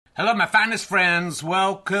Hello, my finest friends.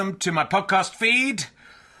 Welcome to my podcast feed,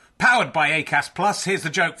 powered by Acast Plus. Here's the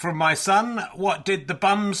joke from my son. What did the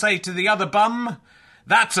bum say to the other bum?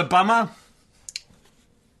 That's a bummer.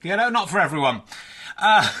 You know, not for everyone.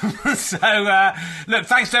 Look,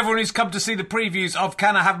 thanks to everyone who's come to see the previews of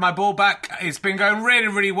Can I Have My Ball Back? It's been going really,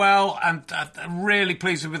 really well, and I'm really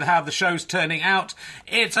pleased with how the show's turning out.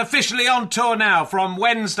 It's officially on tour now. From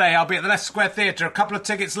Wednesday, I'll be at the Leicester Square Theatre. A couple of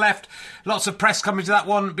tickets left. Lots of press coming to that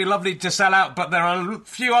one. It'd be lovely to sell out, but there are a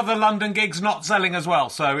few other London gigs not selling as well.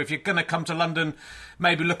 So if you're going to come to London,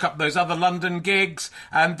 maybe look up those other London gigs.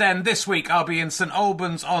 And then this week, I'll be in St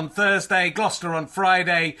Albans on Thursday, Gloucester on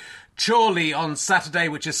Friday, Chorley on Saturday,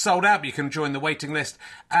 which is sold out, but you can join the waiting list,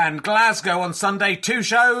 and Glasgow on Sunday. 2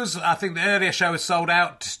 shows. I think the earlier show is sold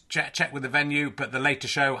out. Check with the venue, but the later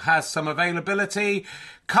show has some availability.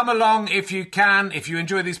 Come along if you can. If you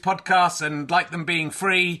enjoy these podcasts and like them being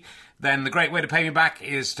free, then the great way to pay me back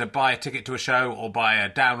is to buy a ticket to a show or buy a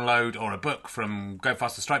download or a book from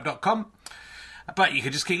gofasterstripe.com. But you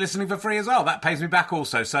can just keep listening for free as well. That pays me back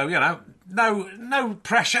also. So, you know, no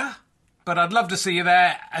pressure. But I'd love to see you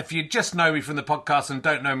there. If you just know me from the podcast and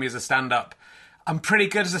don't know me as a stand-up, I'm pretty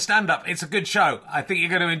good as a stand-up. It's a good show. I think you're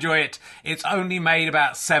going to enjoy it. It's only made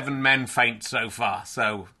about 7 men faint so far.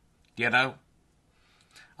 So, you know,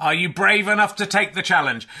 are you brave enough to take the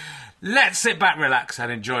challenge? Let's sit back, relax,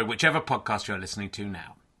 and enjoy whichever podcast you're listening to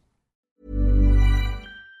now.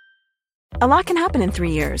 A lot can happen in 3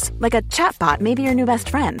 years, like a chatbot may be your new best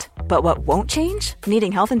friend. But what won't change?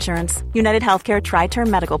 Needing health insurance. United Healthcare Tri-Term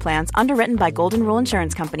Medical Plans, underwritten by Golden Rule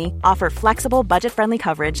Insurance Company, offer flexible, budget-friendly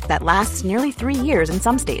coverage that lasts nearly 3 years in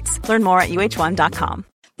some states. Learn more at UH1.com.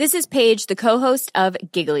 This is Paige, the co-host of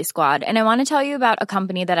Giggly Squad, and I want to tell you about a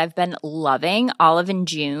company that I've been loving, Olive &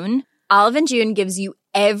 June. Olive & June gives you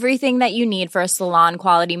everything that you need for a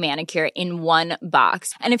salon-quality manicure in one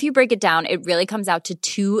box. And if you break it down, it really comes out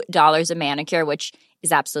to $2 a manicure, which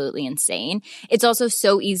is absolutely insane. It's also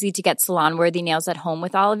so easy to get salon-worthy nails at home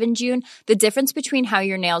with Olive & June. The difference between how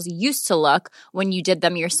your nails used to look when you did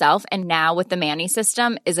them yourself and now with the Mani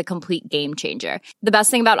system is a complete game changer. The best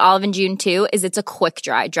thing about Olive & June, too, is it's a quick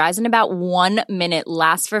dry. Dries in about 1 minute,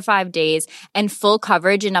 lasts for 5 days, and full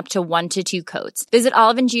coverage in up to 1 to 2 coats. Visit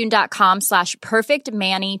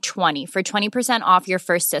oliveandjune.com/perfectmani20 for 20% off your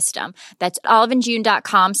first system. That's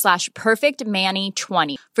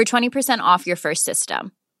oliveandjune.com/perfectmani20 for 20% off your first system.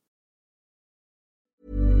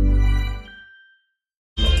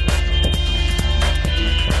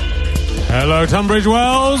 Hello, Tunbridge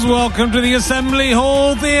Wells. Welcome to the Assembly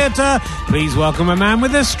Hall Theatre. Please welcome a man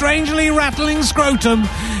with a strangely rattling scrotum.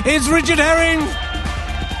 It's Richard Herring.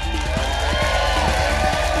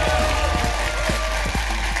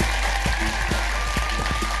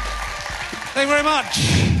 Thank you very much.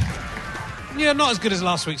 You're not as good as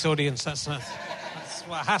last week's audience. That's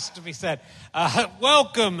what has to be said.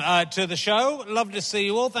 Welcome to the show. Lovely to see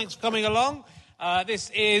you all. Thanks for coming along. This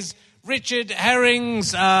is Richard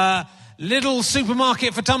Herring's Little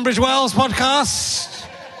Supermarket for Tunbridge Wells podcast.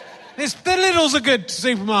 The Lidl's a good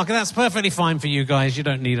supermarket. That's perfectly fine for you guys. You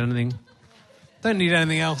don't need anything. Don't need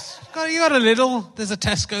anything else. You got a Lidl. There's a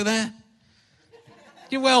Tesco there.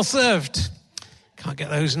 You're well served. Can't get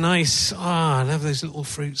those nice... I love those little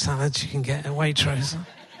fruit salads you can get at Waitrose.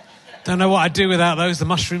 Don't know what I'd do without those. The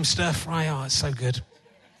mushroom stir fry. Oh, it's so good.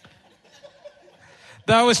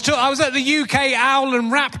 Though I was at the UK Owl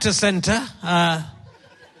and Raptor Centre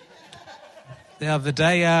the other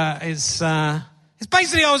day. It's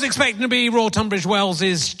basically, I was expecting to be Royal Tunbridge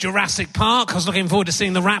Wells' Jurassic Park. I was looking forward to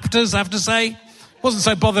seeing the raptors, I have to say. Wasn't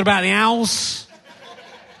so bothered about the owls.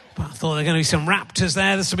 But I thought there were going to be some raptors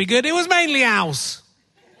there. This would be good. It was mainly owls.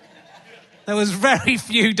 There was very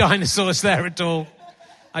few dinosaurs there at all.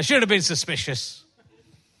 I should have been suspicious.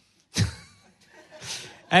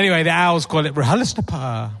 Anyway, the owls call it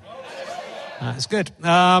RHLSTP. That's good.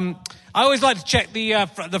 I always like to check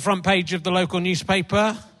the front page of the local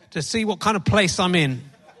newspaper to see what kind of place I'm in.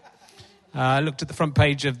 I looked at the front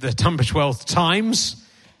page of the Tunbridge Wells Times,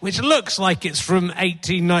 which looks like it's from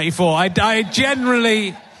 1894. I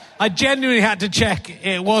genuinely had to check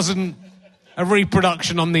it wasn't a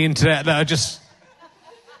reproduction on the internet that I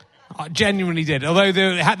genuinely did. Although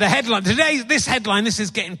the headline today, this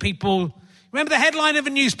is getting people. Remember, the headline of a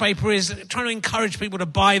newspaper is trying to encourage people to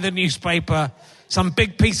buy the newspaper. Some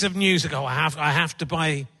big piece of news. I have to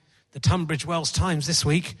buy the Tunbridge Wells Times this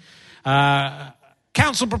week.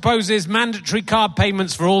 Council proposes mandatory card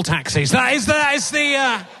payments for all taxis. That's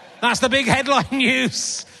the big headline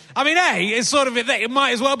news. I mean, it's sort of it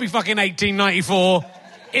might as well be fucking 1894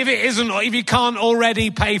 if it isn't, if you can't already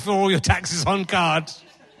pay for all your taxes on card.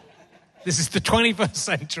 This is the 21st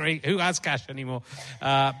century. Who has cash anymore?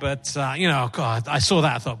 But God, I saw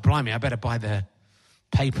that. I thought, blimey, I better buy the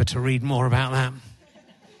paper to read more about that.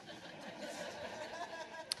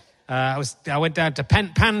 I went down to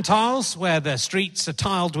Pan Tiles, where the streets are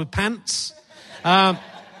tiled with pants. On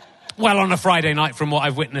a Friday night, from what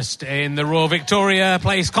I've witnessed in the Royal Victoria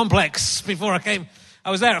Place complex before I came. I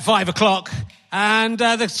was there at 5:00, and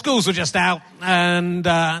the schools were just out, and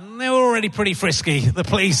they were already pretty frisky. The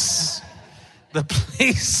police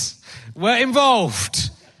were involved.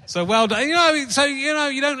 So well done. You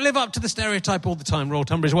don't live up to the stereotype all the time, Royal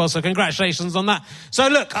Tunbridge Wells, so congratulations on that. So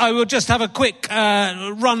look, I will just have a quick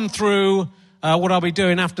run through what I'll be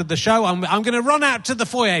doing after the show. I'm going to run out to the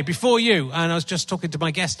foyer before you, and I was just talking to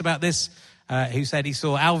my guest about this, who said he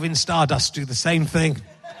saw Alvin Stardust do the same thing.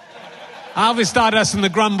 Alvin Stardust and the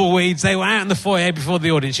Grumbleweeds, they were out in the foyer before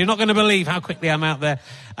the audience. You're not going to believe how quickly I'm out there.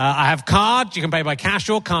 I have card. You can pay by cash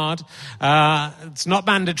or card. It's not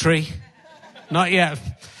mandatory. Not yet.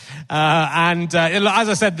 As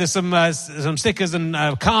I said, there's some stickers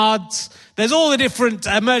and cards. There's all the different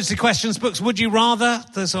emergency questions books. Would you rather?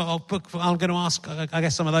 There's a book I'm going to ask, I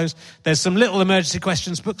guess, some of those. There's some little emergency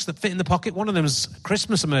questions books that fit in the pocket. One of them is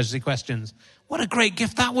Christmas emergency questions. What a great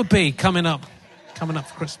gift that would be coming up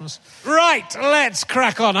for Christmas. Right, let's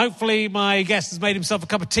crack on. Hopefully my guest has made himself a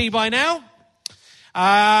cup of tea by now.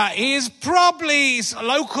 He is probably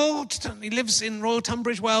local. He lives in Royal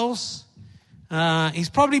Tunbridge Wells. He's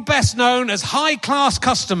probably best known as high-class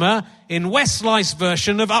customer in Westlife's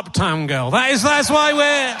version of Uptown Girl. That's why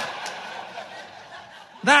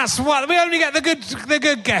we only get the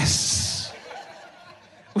good guests.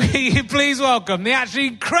 Will you please welcome the actually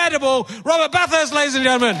incredible Robert Bathurst, ladies and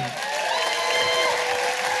gentlemen.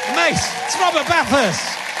 Mate, it's Robert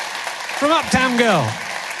Bathurst from Uptown Girl.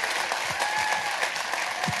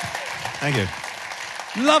 Thank you.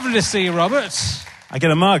 Lovely to see you, Robert. I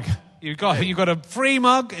get a mug. You got a free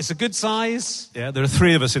mug. It's a good size. Yeah, there are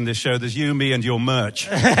three of us in this show. There's you, me, and your merch.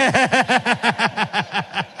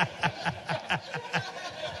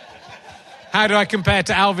 How do I compare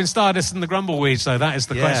to Alvin Stardust and the Grumbleweeds? So that is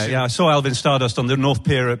the question. Yeah, I saw Alvin Stardust on the North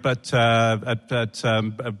Pier at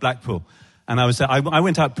Blackpool, and I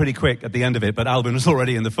went out pretty quick at the end of it, but Alvin was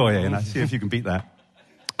already in the foyer, and I see if you can beat that.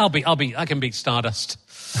 I can beat Stardust.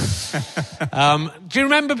 Do you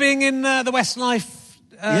remember being in the Westlife?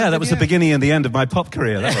 That was the beginning and the end of my pop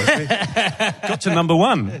career. That was got to number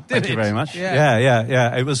one. Thank you very much.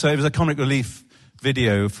 Yeah. It was a comic relief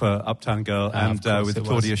video for Uptown Girl, and with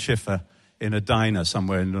Claudia Schiffer in a diner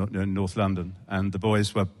somewhere in North London. And the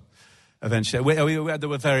boys were eventually... there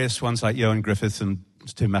were various ones like Johan Griffith and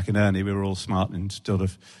Tim McInerney. We were all smart and sort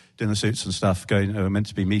of dinner suits and stuff, meant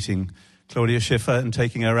to be meeting Claudia Schiffer and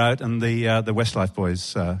taking her out, and the Westlife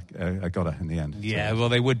boys got her in the end. Yeah, so, well,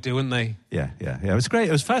 they would do, wouldn't they? Yeah. It was great.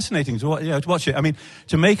 It was fascinating to watch it. I mean,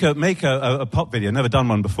 to make a pop video, never done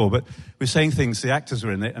one before, but we were saying things, the actors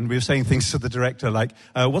were in it, and we were saying things to the director like,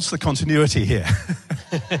 what's the continuity here?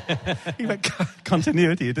 He went,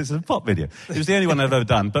 continuity? It is a pop video. It was the only one I've ever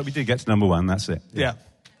done, but we did get to number one, that's it. Yeah.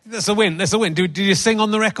 That's a win. Did you sing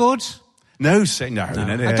on the record? No. I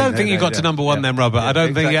don't think you got to number one then, Robert. Yeah, I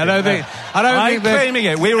don't think. I'm claiming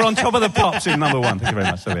it. We were on top of the pops in number one. Thank you very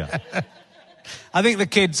much. So we are. I think the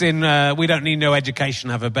kids in We Don't Need No Education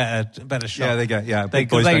have a better shot. Yeah, they go. Yeah, big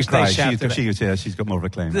boys don't cry. She was here. She's got more of a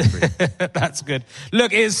claim. That's good.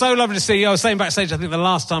 Look, it's so lovely to see you. I was saying backstage, I think the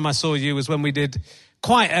last time I saw you was when we did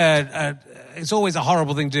quite it's always a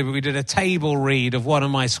horrible thing to do, but we did a table read of one of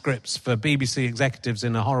my scripts for BBC executives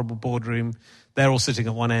in a horrible boardroom. They're all sitting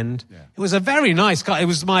at one end. Yeah. It was a very nice car. It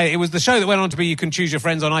was the show that went on to be You Can Choose Your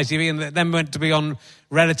Friends on ITV, and then went to be on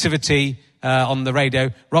Relativity on the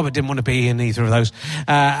radio. Robert didn't want to be in either of those.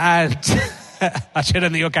 And actually, I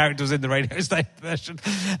don't think your character was in the radio version.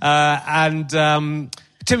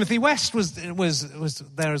 Timothy West was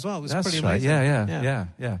there as well. It was That's pretty right. amazing.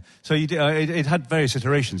 Yeah. So you did, it had various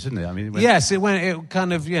iterations, didn't it? I mean, yes, it went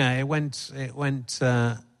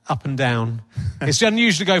up and down. It's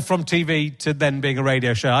unusual to go from TV to then being a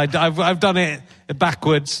radio show. I've done it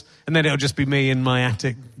backwards, and then it'll just be me in my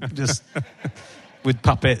attic, just with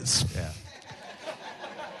puppets. Yeah.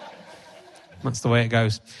 That's the way it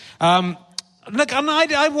goes. Look, and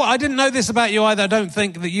I didn't know this about you either. I don't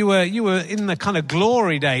think that you were in the kind of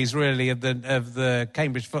glory days, really, of the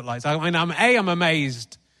Cambridge Footlights. I mean, I'm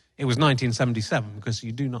amazed it was 1977, because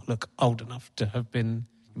you do not look old enough to have been.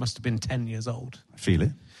 You must have been 10 years old. I feel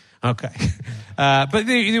it. Okay. But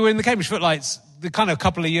you were in the Cambridge Footlights the kind of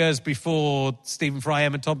couple of years before Stephen Fry,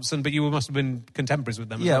 Emma Thompson, but you must have been contemporaries with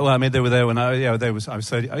them. Yeah, well, I mean, they were there when I was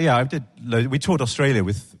 30. Yeah, I did. We toured Australia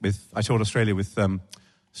with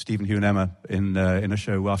Stephen, Hugh and Emma in a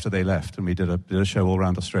show after they left, and we did a show all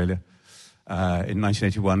around Australia. In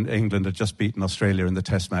 1981, England had just beaten Australia in the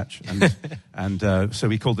Test match, and so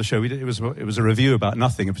we called the show. It was a review about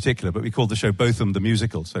nothing in particular, but we called the show Botham the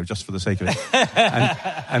Musical, so just for the sake of it.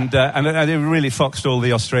 and it really foxed all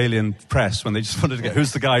the Australian press when they just wanted to go,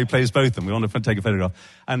 who's the guy who plays Botham? We wanted to take a photograph,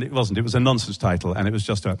 and it wasn't. It was a nonsense title, and it was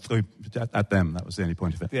just at them. That was the only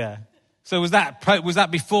point of it. Yeah. So was that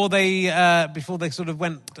before they sort of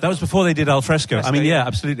went? That was before they did Al Fresco. I mean, yeah,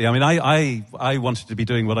 absolutely. I mean, I wanted to be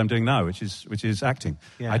doing what I'm doing now, which is acting.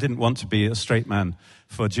 Yeah. I didn't want to be a straight man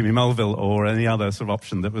for Jimmy Mulville or any other sort of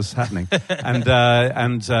option that was happening, and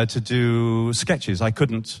to do sketches. I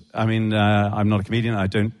couldn't. I mean, I'm not a comedian. I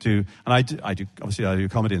don't do, and I do obviously I do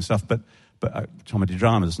comedy and stuff, but comedy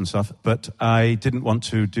dramas and stuff, but I didn't want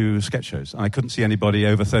to do sketch shows. And I couldn't see anybody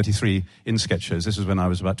over 33 in sketch shows. This was when I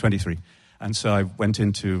was about 23. And so I went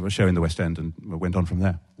into a show in the West End and went on from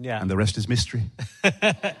there. Yeah. And the rest is mystery.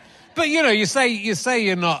 But, you say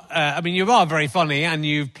you're not... I mean, you are very funny, and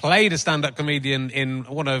you've played a stand-up comedian in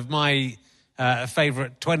one of my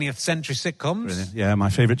favourite 20th century sitcoms. Brilliant. Yeah, my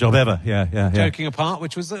favourite job ever. Yeah. Joking Apart,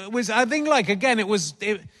 which was I think, like, again,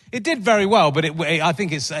 it did very well, but I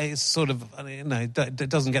think it's sort of, it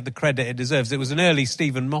doesn't get the credit it deserves. It was an early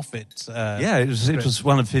Stephen Moffat. It was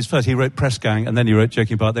one of his first. He wrote Press Gang, and then he wrote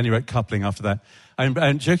Joking Apart, then he wrote Coupling after that.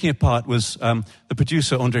 And Joking Apart was the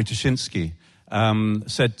producer, Andrei Tushinsky,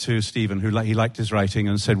 said to Stephen, he liked his writing,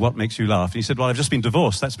 and said, "What makes you laugh?" And he said, "Well, I've just been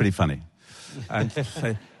divorced. That's pretty funny."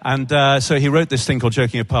 And so he wrote this thing called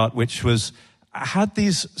Joking Apart, which had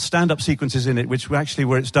these stand-up sequences in it, which actually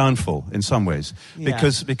were its downfall in some ways,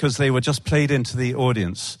 because they were just played into the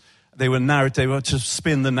audience. They were to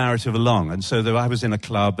spin the narrative along. And so I was in a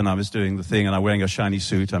club and I was doing the thing and I was wearing a shiny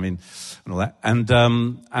suit, and all that. And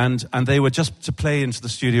they were just to play into the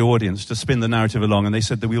studio audience, to spin the narrative along. And they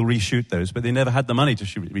said that we'll reshoot those, but they never had the money to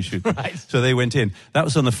reshoot them. Right. So they went in. That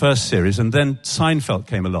was on the first series. And then Seinfeld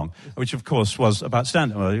came along, which of course was about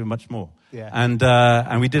stand-up, much more. Yeah.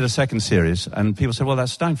 And we did a second series, and people said, "Well,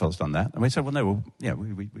 that's Steinfeld's done that." And we said, "Well, no,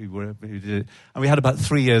 we did it." And we had about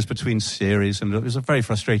 3 years between series, and it was very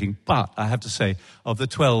frustrating. But I have to say, of the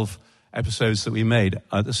 12 episodes that we made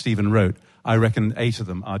that Stephen wrote, I reckon 8 of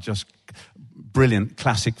them are just brilliant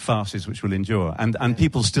classic farces which will endure. And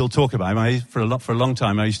people still talk about him. For a long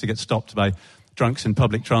time, I used to get stopped by drunks in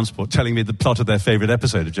public transport telling me the plot of their favourite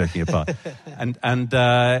episode of Joking Apart, and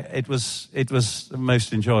it was the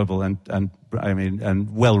most enjoyable and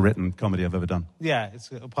well written comedy I've ever done. Yeah, it's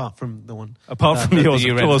apart from the one. Apart from yours,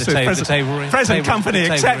 you of course. Present company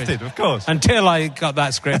accepted, of course. Until I got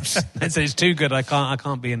that script, it's too good. I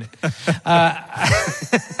can't be in it.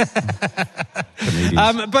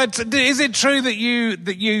 But is it true that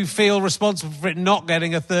you feel responsible for it not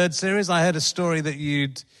getting a third series? I heard a story that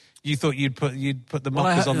you thought you'd put the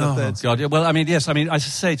mockers on the third. God, yeah. Well, I mean, yes. I mean, I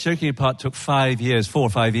should say, Joking Apart took 4 or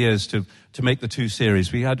 5 years to make the 2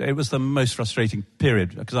 series. It was the most frustrating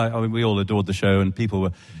period because we all adored the show and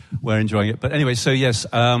people were enjoying it. But anyway, so yes,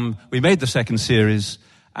 we made the second series,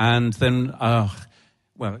 and then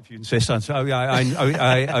well, if you insist,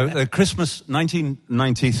 the Christmas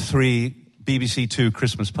 1993 BBC 2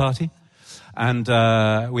 Christmas party. And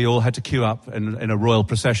we all had to queue up in a royal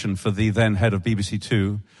procession for the then head of BBC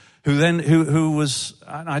 2, who was,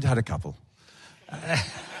 I'd had a couple,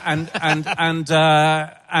 and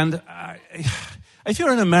if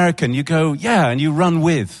you're an American, you go, and you run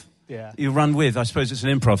with. Yeah. You run with, I suppose it's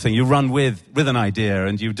an improv thing, you run with an idea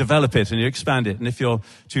and you develop it and you expand it. And if you're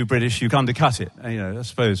too British, you undercut it. I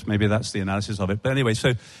suppose maybe that's the analysis of it. But anyway,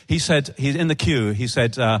 so he said, he's in the queue, he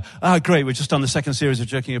said, great, we're just on the second series of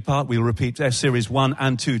Joking Apart. We'll repeat series 1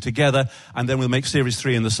 and 2 together, and then we'll make series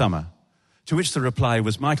 3 in the summer. To which the reply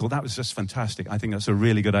was, Michael, that was just fantastic. I think that's a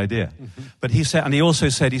really good idea. Mm-hmm. But he said, and he also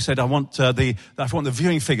said, I want the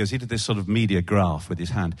viewing figures. He did this sort of media graph with his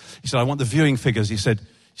hand. He said, I want the viewing figures. She said,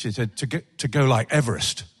 to go like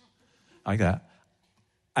Everest. Like that.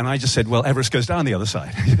 And I just said, well, Everest goes down the other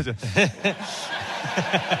side.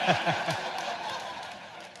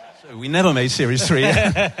 So we never made series 3.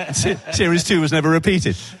 Series 2 was never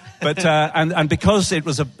repeated. But, and because it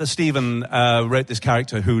was Stephen wrote this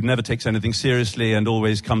character who never takes anything seriously and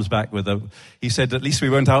always comes back with he said, at least we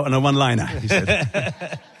weren't out on a one-liner, he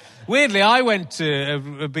said. Weirdly, I went to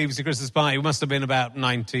a BBC Christmas party. It must have been about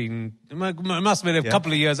 19... It must have been a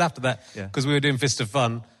couple of years after that, because we were doing Fist of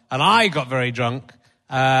Fun. And I got very drunk.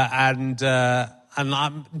 And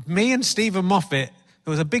me and Stephen Moffat,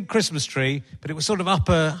 there was a big Christmas tree, but it was sort of up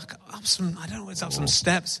some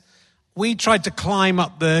steps. we tried to climb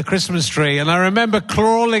up the Christmas tree, and I remember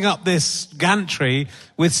crawling up this gantry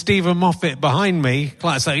with Stephen Moffat behind me.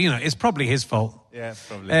 So, it's probably his fault. Yeah,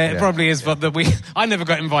 probably. It probably is, but I never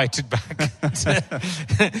got invited back.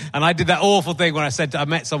 And I did that awful thing where I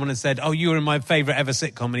met someone and said, "Oh, you were in my favourite ever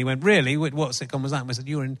sitcom." And he went, "Really? What sitcom was that?" And I said,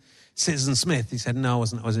 "You were in Citizen Smith." He said, "No, I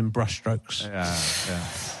wasn't. I was in Brushstrokes." Yeah.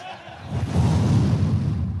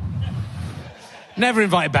 Never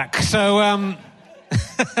invited back. So,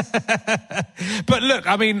 but look,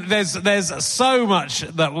 I mean, there's so much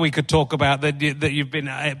that we could talk about that you've been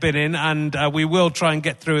in, and we will try and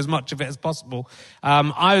get through as much of it as possible.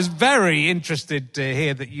 I was very interested to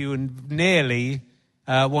hear that you were nearly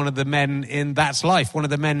one of the men in That's Life, one of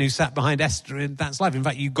the men who sat behind Esther in That's Life. In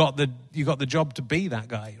fact, you got the job to be that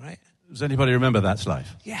guy, right? Does anybody remember That's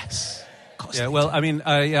Life? Yes. Yeah. Well, I mean,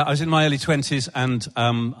 I was in my early 20s, and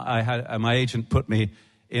I had my agent put me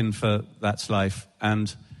in for That's Life,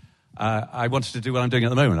 and I wanted to do what I'm doing at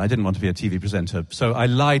the moment. I didn't want to be a TV presenter, so I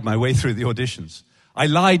lied my way through the auditions. I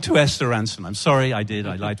lied to Esther Ranson. I'm sorry, I did.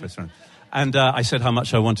 I lied to Esther Ranson. And I said how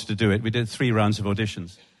much I wanted to do it. We did 3 rounds of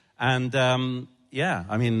auditions. And, I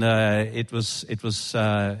mean, it was.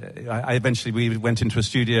 Eventually, we went into a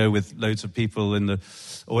studio with loads of people in the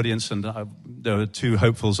audience, and there were 2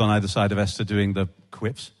 hopefuls on either side of Esther doing the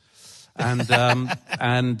quips. And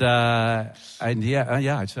I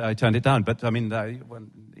turned it down. But I mean,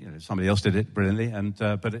 somebody else did it brilliantly. And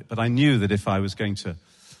but I knew that if I was going to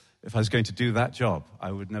do that job,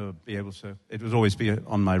 I would never be able to. It would always be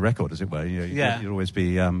on my record, as it were. You'd always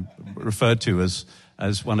be referred to as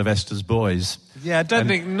one of Esther's boys. Yeah, I don't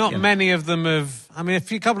think many of them have. I mean,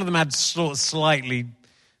 a couple of them had sort of slightly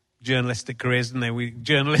journalistic careers, didn't they?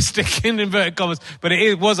 Journalistic in inverted commas, but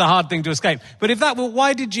it was a hard thing to escape. But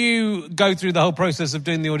why did you go through the whole process of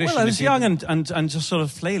doing the audition? Well, I was young and just sort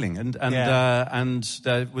of flailing, and I'm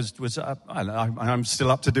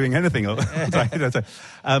still up to doing anything. But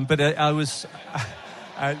I was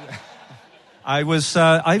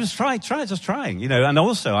trying, and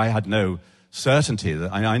also I had no certainty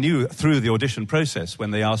that I knew through the audition process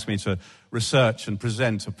when they asked me to research and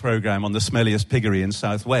present a programme on the smelliest piggery in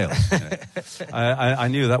South Wales. I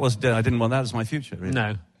knew I didn't want that as my future. Really.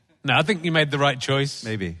 No, I think you made the right choice.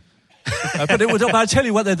 Maybe. But I'll tell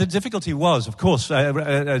you what the difficulty was. Of course,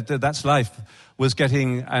 That's Life was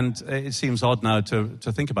getting, and it seems odd now to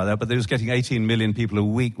think about that, but it was getting 18 million people a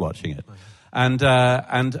week watching it. And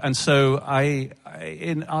so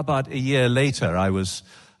in about a year later, I was.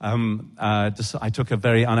 I took a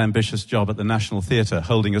very unambitious job at the National Theatre,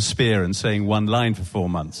 holding a spear and saying one line for 4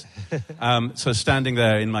 months. So standing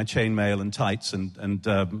there in my chainmail and tights and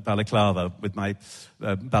balaclava, with my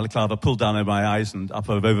balaclava pulled down over my eyes and up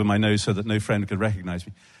over my nose so that no friend could recognise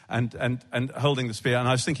me, and holding the spear. And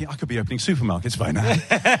I was thinking I could be opening supermarkets by now.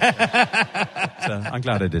 So I'm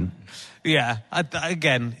glad I didn't. Yeah, I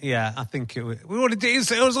think it was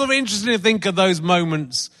sort of interesting to think of those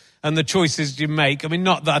moments and the choices you make. I mean,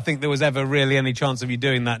 not that I think there was ever really any chance of you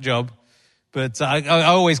doing that job, but I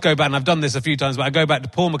always go back, and I've done this a few times, but I go back to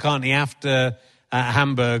Paul McCartney after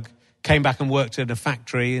Hamburg, came back and worked in a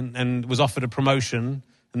factory and was offered a promotion,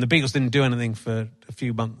 and the Beatles didn't do anything for a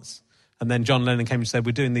few months. And then John Lennon came and said,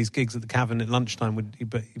 "We're doing these gigs at the Cavern at lunchtime, would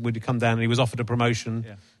you come down?" And he was offered a promotion,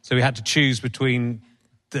 so he had to choose between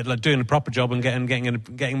doing a proper job and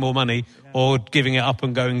getting more money, or giving it up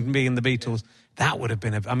and being the Beatles. That would have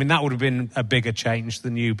been a bigger change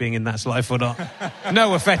than you being in That's Life or not.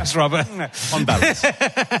 No offence, Robert. On balance.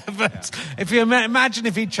 But if you imagine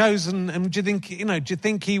if he'd chosen, do you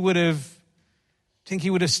think he would have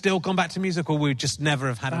still gone back to music, or would just never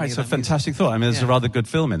have had any It's of a that fantastic thought. I mean, there's a rather good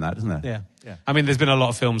film in that, isn't there? Yeah. I mean, there's been a lot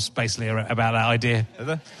of films basically about that idea. Is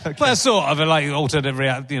there? Okay. But sort of like alternative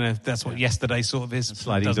reality, that's what Yesterday sort of is.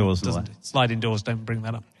 Sliding doors and all that. Sliding doors, don't bring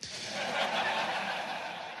that up.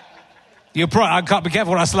 I can't be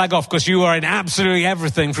careful when I slag off, because you are in absolutely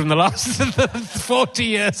everything from the last 40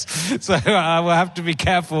 years. So I will have to be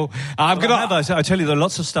careful. I tell you, there are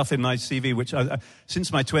lots of stuff in my CV which,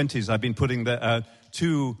 since my 20s, I've been putting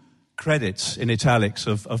 2 credits in italics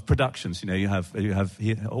of productions. You have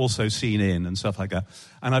also seen in and stuff like that.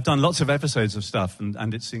 And I've done lots of episodes of stuff,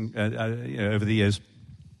 and it's over the years.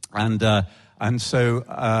 And so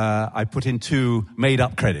I put in 2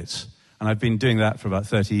 made-up credits, and I've been doing that for about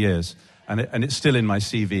 30 years. And it's still in my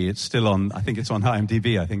CV. It's still on, I think it's on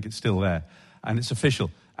IMDb. I think it's still there. And it's official.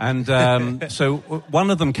 And so one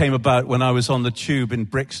of them came about when I was on the tube in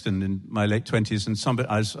Brixton in my late 20s. And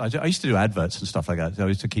I used to do adverts and stuff like that. I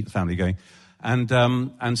used to keep the family going.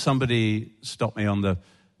 And somebody stopped me on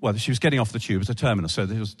she was getting off the tube. It was a terminus, so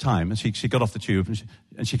there was time. And she got off the tube,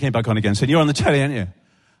 and she came back on again and said, "You're on the telly, aren't you?"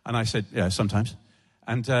 And I said, yeah, sometimes.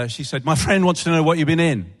 And she said, my friend wants to know what you've been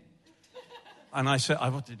in. And I said, I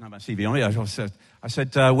didn't have my CV on it. I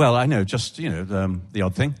said, well, I know, just, the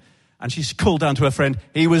odd thing. And she called down to her friend,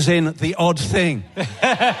 he was in The Odd Thing.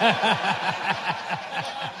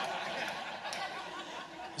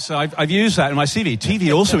 So I've used that in my CV.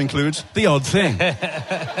 TV also includes The Odd Thing.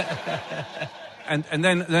 and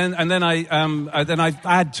then I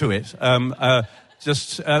add to it.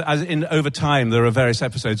 As in over time, there are various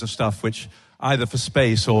episodes of stuff which, either for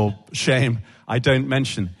space or shame, I don't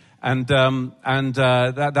mention. And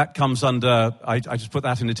that comes under. I just put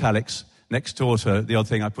that in italics. Next door to The Odd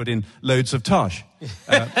Thing, I put in loads of tosh.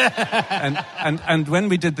 And when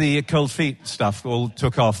we did the Cold Feet stuff, all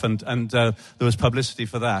took off, and there was publicity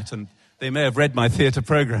for that. And they may have read my theatre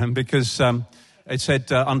programme because it said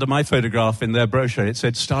under my photograph in their brochure, it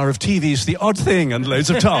said star of TV's The Odd Thing and loads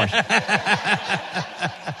of tosh.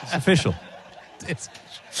 It's official.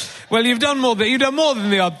 Well, you've done more than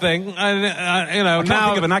The Odd Thing. I can't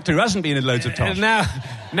think of an actor who hasn't been in loads of tosh.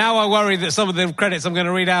 Now I worry that some of the credits I'm going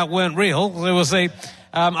to read out weren't real, so we'll see.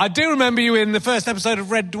 I do remember you in the first episode of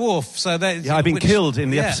Red Dwarf. I've been killed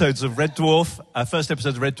in the episodes of Red Dwarf, first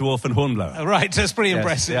episode of Red Dwarf and Hornblower. Right, that's pretty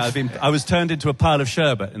impressive. Yeah, I was turned into a pile of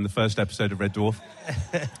sherbet in the first episode of Red Dwarf.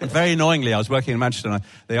 And very annoyingly, I was working in Manchester, and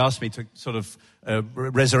they asked me to sort of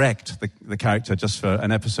resurrect the character just for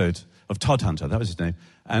an episode of Todd Hunter. That was his name.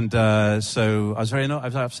 And so I was very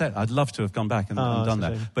upset. I'd love to have gone back and done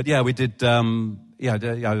that. But yeah, we did. I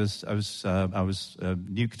was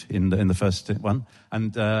nuked in the first one,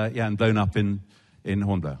 and and blown up in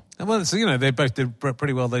Hornblower. Well, so they both did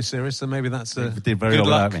pretty well, those series. So maybe that's did very well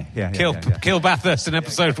without me. Kill Bathurst in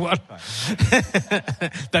episode 1.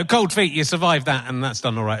 Though Cold Feet, you survived that, and that's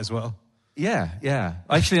done all right as well. Yeah.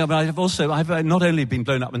 Actually, I've not only been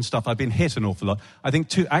blown up and stuff, I've been hit an awful lot. I think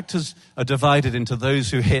actors are divided into those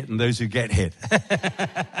who hit and those who get hit.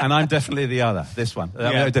 And I'm definitely the other, this one.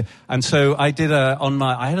 Yeah. And so I did I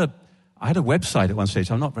had a website at one stage.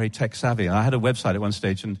 I'm not very tech savvy. I had a website at one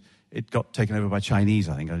stage, and it got taken over by Chinese,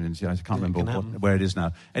 I think. I can't remember where it is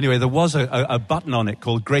now. Anyway, there was a button on it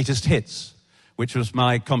called Greatest Hits, which was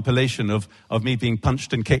my compilation of me being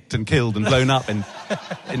punched and kicked and killed and blown up in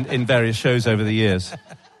various shows over the years.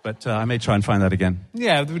 But I may try and find that again.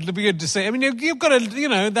 Yeah, it would be good to see. I mean, you've got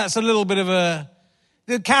to, that's a little bit of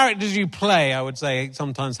the characters you play, I would say,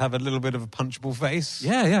 sometimes have a little bit of a punchable face.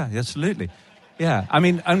 Yeah, absolutely. Yeah, I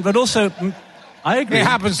mean, but also, I agree. It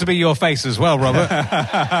happens to be your face as well, Robert.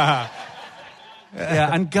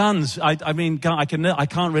 Yeah, and guns. I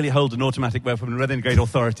can't really hold an automatic weapon with any great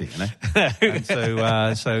authority, And so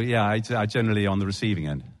I generally on the receiving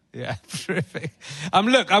end. Yeah, terrific.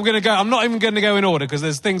 Look, I'm going to go. I'm not even going to go in order because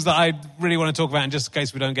there's things that I really want to talk about, and just in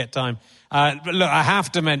case we don't get time. But look, I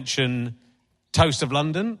have to mention Toast of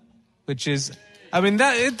London, which is,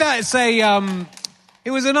 that's a.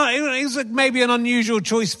 It was maybe an unusual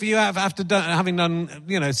choice for you having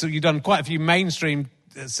done, so you've done quite a few mainstream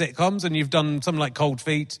sitcoms, and you've done something like Cold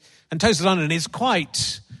Feet, and Toast of London is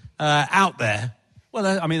quite out there. Well,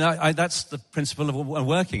 that's the principle of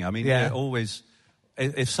working. Always,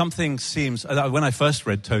 if something seems, when I first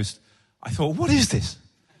read Toast, I thought, what is this?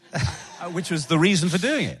 Which was the reason for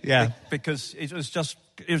doing it. Yeah, because it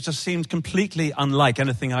just seemed completely unlike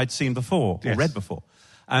anything I'd seen before or read before,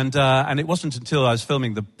 and it wasn't until I was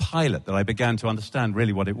filming the pilot that I began to understand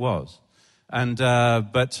really what it was. And I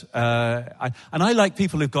like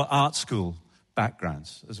people who've got art school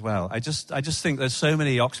backgrounds as well. I just think there's so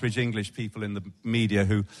many Oxbridge English people in the media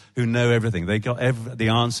who know everything. They got the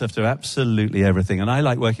answer to absolutely everything. And I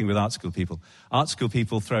like working with art school people. Art school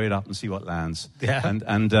people throw it up and see what lands. Yeah.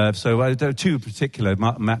 So there are two in particular,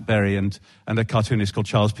 Matt Berry and a cartoonist called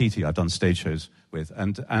Charles Peaty I've done stage shows with.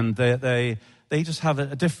 And they just have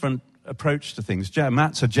a different approach to things.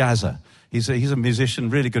 Matt's a jazzer. He's a musician,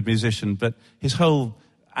 really good musician, but his whole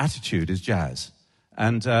attitude is jazz,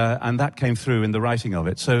 and that came through in the writing of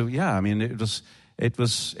it. So yeah,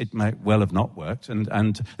 it might well have not worked,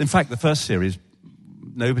 and in fact the first series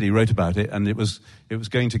nobody wrote about it, and it was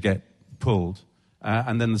going to get pulled,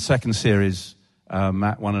 and then the second series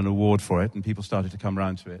Matt won an award for it, and people started to come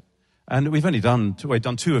around to it, and we've only done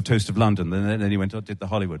two of Toast of London, and then he went and did the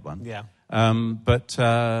Hollywood one. Yeah,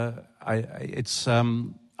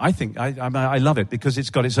 I think I love it because it's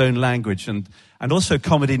got its own language, and also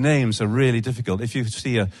comedy names are really difficult. If you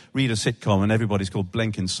read a sitcom and everybody's called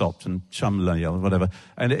Blenkinsop and Chumley or whatever,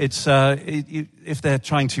 and if they're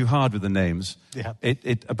trying too hard with the names,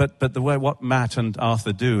 but the way what Matt and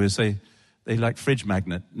Arthur do is they like fridge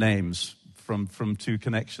magnet names from two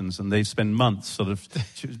connections, and they spend months sort of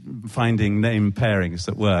finding name pairings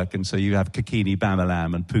that work. And so you have Kikini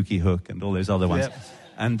Bamalam and Pookie Hook and all those other ones. Yep.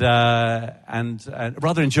 And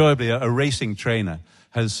rather enjoyably, a racing trainer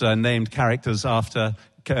has named characters after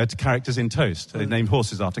characters in Toast. They named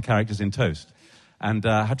horses after characters in Toast. And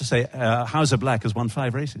I have to say, Hauser Black has won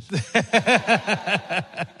 5 races.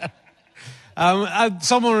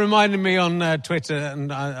 Someone reminded me on Twitter,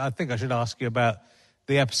 and I think I should ask you about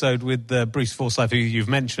the episode with Bruce Forsyth, who you've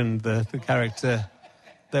mentioned, the character.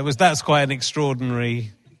 That's quite an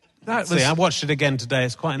extraordinary scene. I watched it again today.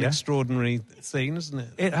 It's quite an extraordinary scene, isn't it?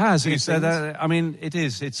 It has. It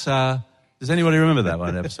is. It's. Does anybody remember that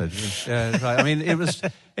one episode? Right. I mean, it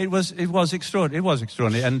was extraordinary. It was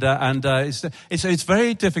extraordinary, and it's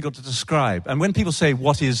very difficult to describe. And when people say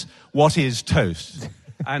what is Toast,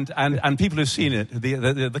 and people who've seen it,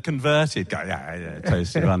 the converted go,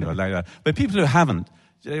 Toast is wonderful, like that. But people who haven't,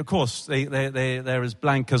 of course, they're as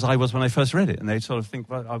blank as I was when I first read it, and they sort of think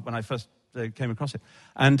when I first came across it,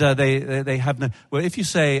 and they have no. Well, if you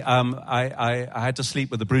say I had to sleep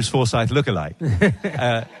with a Bruce Forsyth lookalike,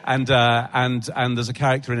 and there's a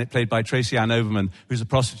character in it played by Tracy Ann Overman who's a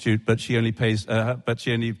prostitute, but she only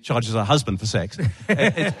charges her husband for sex.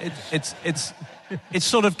 It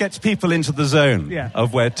sort of gets people into the zone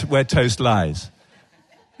of where Toast lies.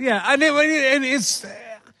 Yeah, and it's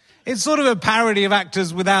sort of a parody of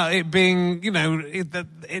actors without it being,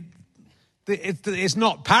 It's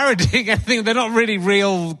not parodying anything. They're not really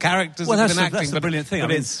real characters. Well, that's the brilliant thing.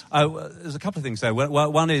 There's a couple of things there.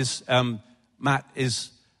 One is Matt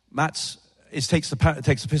takes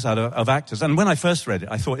the piss out of actors. And when I first read it,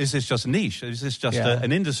 I thought, is this just niche? Is this just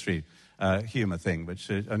an industry humour thing?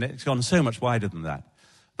 And it's gone so much wider than that.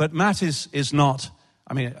 But Matt is not.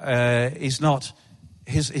 I mean, he's not.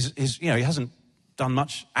 He hasn't done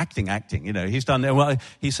much acting. He's done well.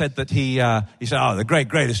 He said that he said, the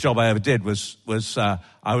greatest job I ever did was I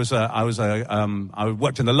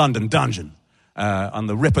worked in the London dungeon on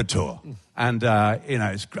the Ripper tour, and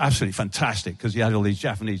it's absolutely fantastic because you had all these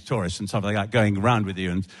Japanese tourists and stuff like that going around with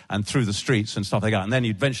you and through the streets and stuff like that, and then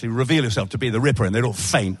you'd eventually reveal yourself to be the Ripper, and they'd all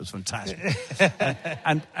faint. It was fantastic,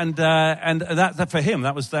 and that for him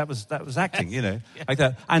that was acting, like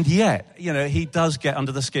that. And yet, he does get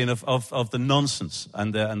under the skin of the nonsense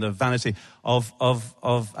and the vanity of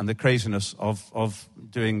and the craziness of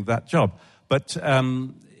doing that job, but.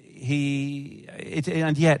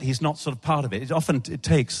 And yet he's not sort of part of it. It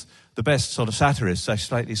takes the best sort of satirists are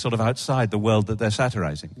slightly sort of outside the world that they're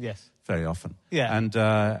satirizing. Yes, very often. Yeah,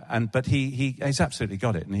 but he's absolutely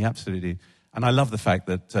got it, and I love the fact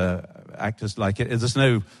that actors like it. There's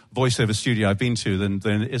no voiceover studio I've been to than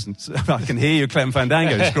it isn't. I can hear you, Clem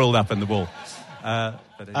Fandango, scrawled up in the wall.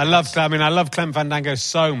 I love Clem Fandango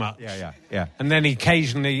so much. Yeah. And then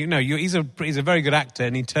occasionally, he's a very good actor,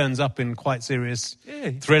 and he turns up in quite serious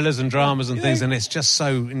thrillers and dramas and things, and it's just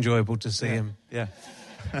so enjoyable to see him. Yeah.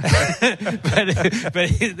 but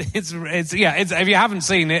it's if you haven't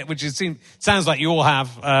seen it, which sounds like you all have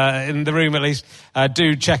in the room at least,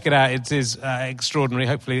 do check it out. It is extraordinary.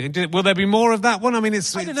 Hopefully, will there be more of that one? I mean, I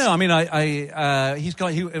don't know. I mean,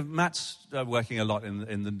 Matt's working a lot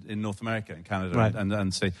in North America, in Canada, right.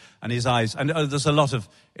 and his eyes. And there's a lot of.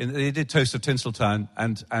 They did Toast of Tinseltown,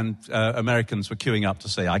 and Americans were queuing up to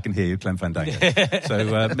say, "I can hear you, Clem Fandango."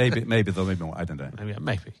 So maybe there'll be more. I don't know.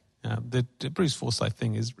 Maybe. The Bruce Forsyth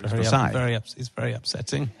thing is very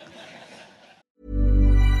upsetting.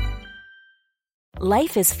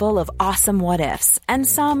 Life is full of awesome what-ifs, and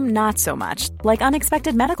some not so much, like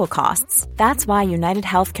unexpected medical costs. That's why United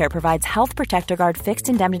Healthcare provides Health Protector Guard fixed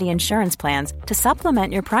indemnity insurance plans to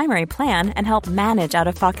supplement your primary plan and help manage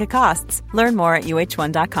out-of-pocket costs. Learn more at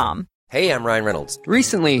uh1.com. Hey, I'm Ryan Reynolds.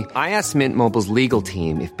 Recently, I asked Mint Mobile's legal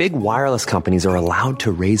team if big wireless companies are allowed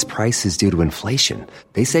to raise prices due to inflation.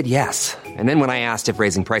 They said yes. And then when I asked if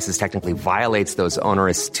raising prices technically violates those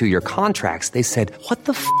onerous 2-year contracts, they said, "What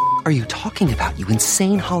the f*** are you talking about, you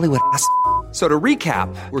insane Hollywood ass?" So to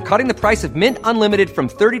recap, we're cutting the price of Mint Unlimited from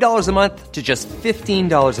 $30 a month to just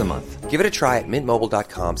 $15 a month. Give it a try at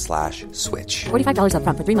mintmobile.com/switch. $45 up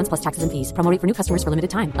front for 3 months plus taxes and fees. Promo rate for new customers for limited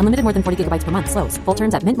time. Unlimited more than 40 gigabytes per month. Slows full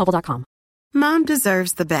terms at mintmobile.com. Mom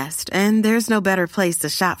deserves the best, and there's no better place to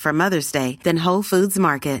shop for Mother's Day than Whole Foods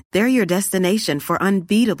Market. They're your destination for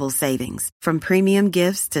unbeatable savings, from premium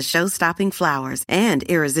gifts to show-stopping flowers and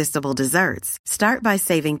irresistible desserts. Start by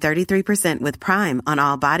saving 33% with Prime on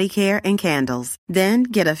all body care and candles. Then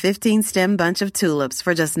get a 15-stem bunch of tulips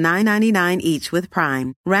for just $9.99 each with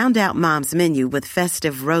Prime. Round out Mom's menu with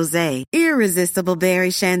festive rosé, irresistible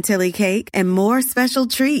berry chantilly cake, and more special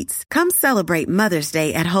treats. Come celebrate Mother's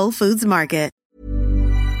Day at Whole Foods Market.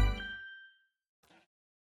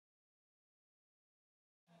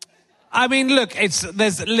 I mean, look, it's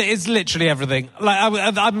literally everything.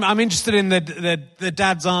 Like I'm interested in the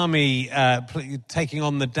Dad's Army taking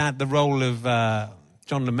on the role of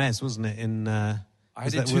John Lemez, wasn't it? I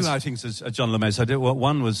did two outings as John Lemez. I did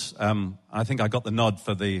one was I think I got the nod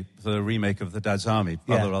for the remake of the Dad's Army,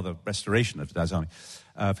 rather restoration of the Dad's Army,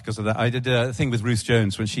 because of that. I did a thing with Ruth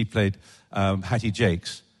Jones when she played Hattie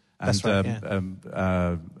Jakes, and that's right,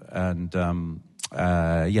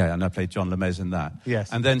 and I played John Lemez in that.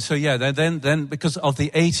 Yes. And then then because of the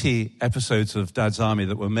 80 episodes of Dad's Army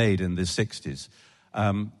that were made in the 60s,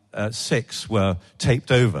 6 were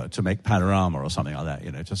taped over to make Panorama or something like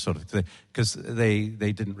that, just sort of, because they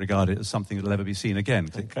didn't regard it as something that'll ever be seen again.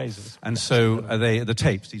 Crazy. And so the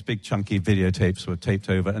tapes, these big chunky videotapes, were taped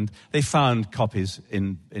over, and they found copies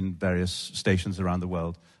in various stations around the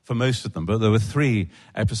world for most of them. But there were 3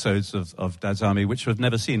 episodes of Dad's Army which were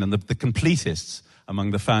never seen, and the completists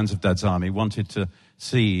among the fans of Dad's Army wanted to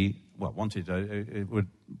see,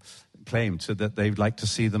 claimed that they'd like to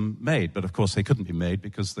see them made, but of course they couldn't be made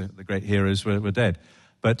because the great heroes were dead.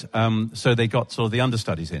 But so they got sort of the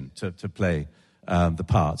understudies in to play the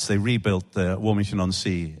parts. They rebuilt the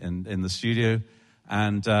Warmington-on-Sea in the studio,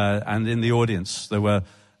 and in the audience there were.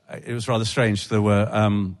 It was rather strange. There were a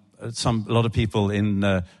lot of people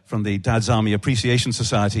from the Dad's Army Appreciation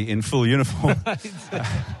Society in full uniform.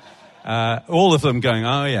 All of them going,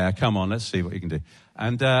 "Oh yeah, come on, let's see what you can do."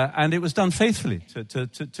 And it was done faithfully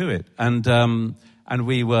to it. And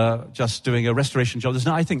we were just doing a restoration job.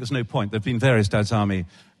 I think there's no point. There've been various Dad's Army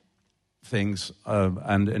things,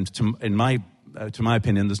 and to my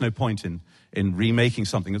opinion, there's no point in remaking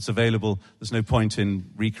something that's available. There's no point in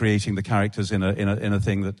recreating the characters in a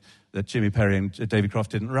thing that Jimmy Perry and David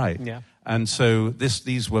Croft didn't write. Yeah. And so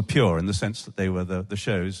these were pure in the sense that they were the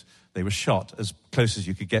shows. They were shot as close as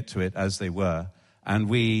you could get to it as they were, and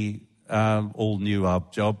we all knew our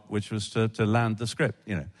job, which was to land the script,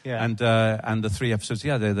 Yeah. And the 3 episodes,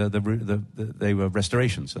 they were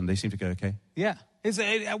restorations, and they seemed to go okay. Yeah.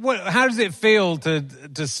 How does it feel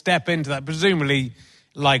to step into that? Presumably,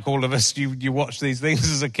 like all of us, you watch these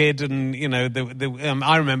things as a kid, and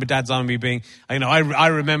I remember Dad's Army being, I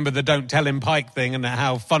remember the "Don't Tell Him" Pike thing, and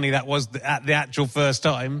how funny that was at the actual first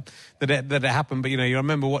time that it happened. But you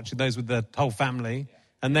remember watching those with the whole family.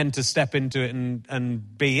 And then to step into it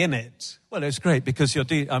and be in it. Well, it's great because it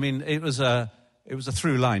was a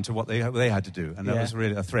through line to what they had to do, and that was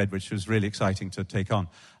really a thread which was really exciting to take on.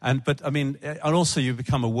 And also you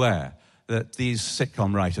become aware that these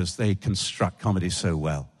sitcom writers, they construct comedy so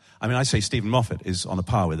well. I mean, I say Stephen Moffat is on a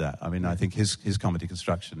par with that. I mean, I think his comedy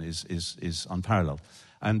construction is unparalleled.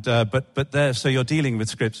 And so you're dealing with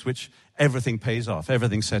scripts which everything pays off,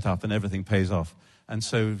 everything's set up and everything pays off. And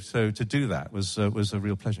so to do that was a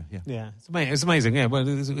real pleasure. Yeah, yeah, it's amazing. Yeah, well,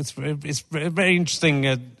 it's a very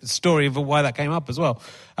interesting story of why that came up as well.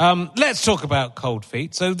 Let's talk about Cold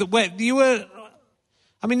Feet. So where you were,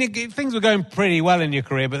 things were going pretty well in your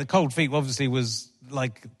career, but the Cold Feet obviously was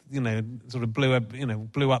like sort of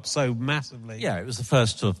blew up so massively. Yeah, it was the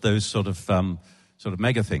first of those sort of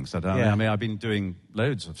mega things. I've been doing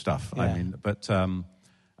loads of stuff. Yeah.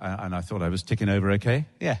 And I thought I was ticking over okay.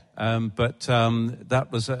 Yeah. But that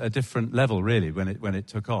was a different level, really, when it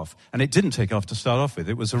took off. And it didn't take off to start off with.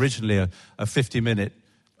 It was originally a 50-minute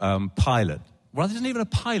pilot. Well, it wasn't even a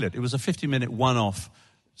pilot. It was a 50-minute one-off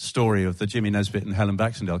story of the Jimmy Nesbitt and Helen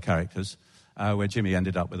Baxendale characters, where Jimmy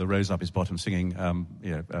ended up with a rose up his bottom singing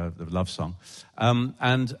the love song.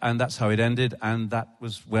 And that's how it ended, and that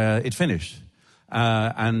was where it finished.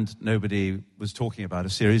 And nobody was talking about a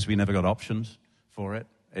series. We never got options for it.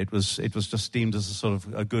 It was just deemed as a sort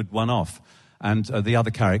of a good one-off. And the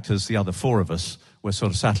other characters, the other 4 of us, were sort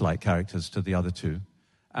of satellite characters to the other 2.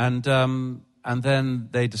 And then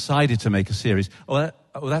they decided to make a series. Oh,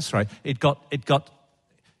 that's right. The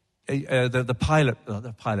pilot,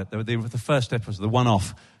 the first episode, the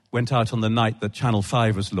one-off, went out on the night that Channel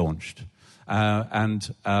 5 was launched.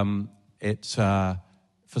 It,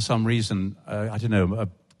 for some reason, I don't know, a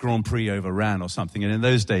Grand Prix overran or something, and in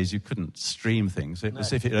those days you couldn't stream things. It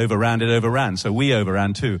was if it overran, it overran. So we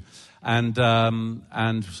overran too, and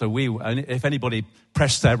so if anybody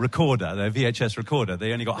pressed their recorder, their VHS recorder,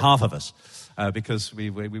 they only got half of us because we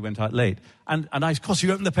went out late. And of course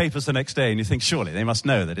you open the papers the next day and you think surely they must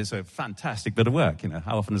know that it's a fantastic bit of work.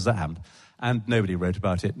 How often has that happened? And nobody wrote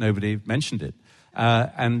about it, nobody mentioned it,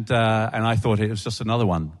 and I thought it was just another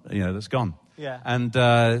one, that's gone. Yeah.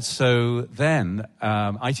 And so then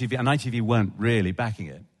ITV weren't really backing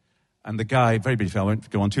it. And the guy, very briefly, I won't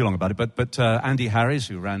go on too long about it, but Andy Harris,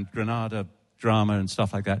 who ran Granada Drama and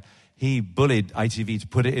stuff like that, he bullied ITV to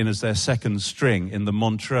put it in as their second string in the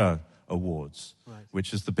Montreux Awards,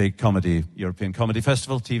 which is the big European comedy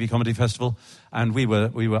festival, TV comedy festival, and we were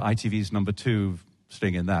ITV's number 2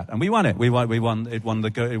 string in that, and we won it. It won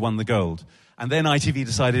the gold. And then ITV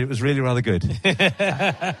decided it was really rather good,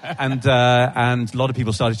 and a lot of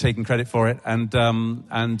people started taking credit for it. And then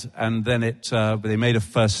they made a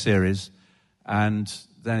first series, and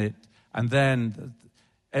then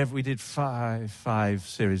we did five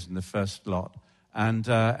series in the first lot, and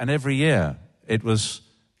every year it was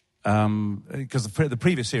because the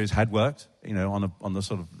previous series had worked, on the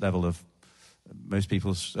sort of level of most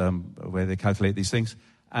people's where they calculate these things.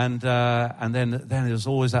 And then there's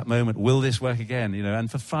always that moment, will this work again? And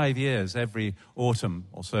for 5 years, every autumn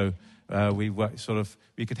or so, we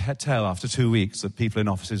could tell after 2 weeks that people in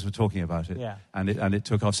offices were talking about it. Yeah. And it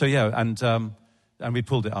took off. So and we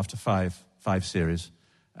pulled it after five series.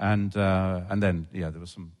 And then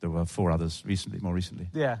there were 4 others more recently.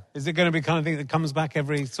 Yeah. Is it going to be kind of thing that comes back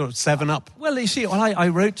every sort of 7 up? Well, you see, I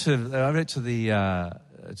wrote to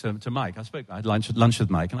Mike. I had lunch with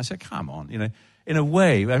Mike, and I said, come on, in a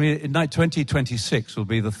way, 2026 will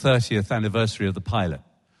be the 30th anniversary of the pilot.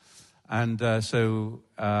 And I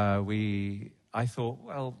thought,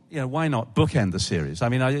 well, why not bookend the series?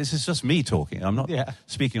 This is just me talking. I'm not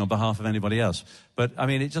speaking on behalf of anybody else. But,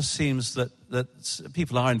 it just seems that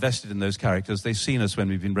people are invested in those characters. They've seen us when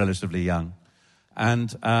we've been relatively young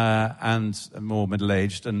and more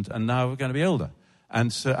middle-aged, and now we're going to be older.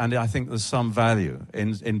 And I think there's some value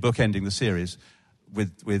in bookending the series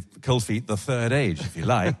with Cold Feet, the third age, if you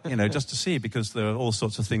like, just to see, because there are all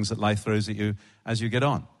sorts of things that life throws at you as you get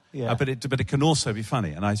on. Yeah. But it can also be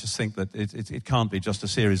funny, and I just think that it can't be just a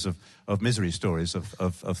series of misery stories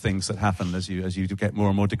of things that happen as you get more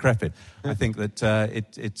and more decrepit. I think that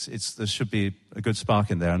there should be a good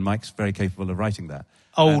spark in there, and Mike's very capable of writing that.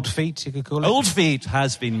 Old Feet, you could call it. Old Feet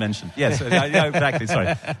has been mentioned. Yes, yeah, exactly.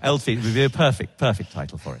 Sorry, Old Feet would be a perfect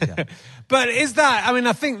title for it. Yeah. But is that?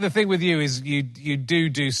 I think the thing with you is you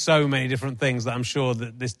do so many different things that I'm sure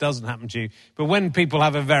that this doesn't happen to you. But when people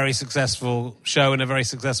have a very successful show and a very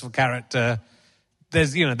successful character,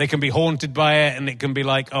 there's they can be haunted by it, and it can be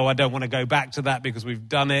like, oh, I don't want to go back to that because we've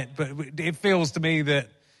done it. But it feels to me that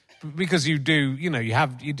because you do,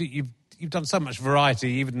 you've done so much variety,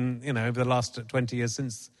 even over the last 20 years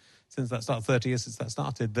since that started, 30 years since that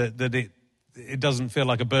started, that it doesn't feel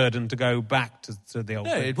like a burden to go back to the old.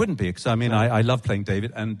 No, thing. It wouldn't be, because I love playing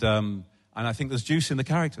David, and I think there's juice in the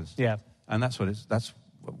characters. Yeah, and that's what it's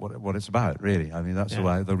about, really. That's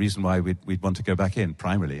the reason why we'd want to go back in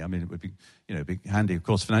primarily. It would be be handy, of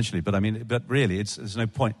course, financially, but but really, there's no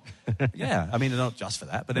point. Yeah, not just for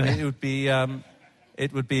that, but it would be.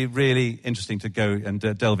 It would be really interesting to go and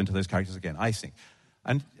delve into those characters again, I think.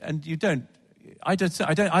 And you don't. I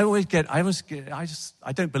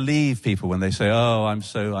don't believe people when they say, "Oh, I'm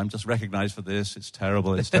just recognised for this. It's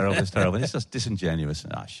terrible. It's terrible. It's terrible." It's just disingenuous.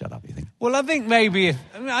 Shut up, you think. Well, I think maybe.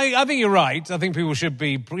 I think you're right. I think people should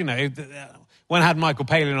be. When I had Michael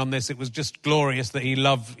Palin on this, it was just glorious that he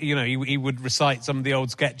loved. He would recite some of the old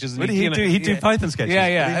sketches. And he'd do Python sketches.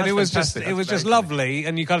 Yeah. And it was just lovely.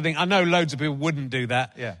 And you kind of think, I know loads of people wouldn't do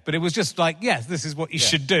that. Yeah. But it was just like, yes, this is what you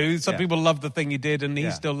should do. Some people love the thing you did, and he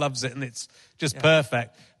still loves it, and it's just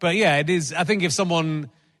perfect. But it is. I think if someone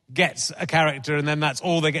gets a character and then that's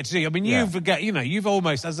all they get to do. You've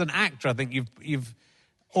almost, as an actor, I think you've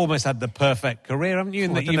almost had the perfect career, haven't you?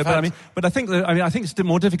 But I think it's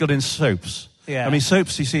more difficult in soaps. Yeah.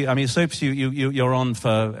 Soaps, you see, you're on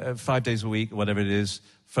for 5 days a week, or whatever it is,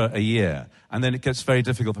 for a year. And then it gets very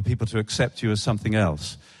difficult for people to accept you as something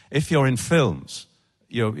else. If you're in films,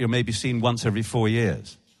 you're maybe seen once every 4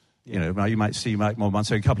 years. Yeah. You might see Mike more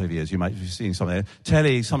once every couple of years. You might be seeing something.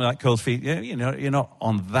 Telly, something like Cold Feet, you're not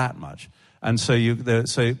on that much. And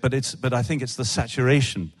but I think it's the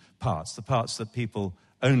saturation parts, the parts that people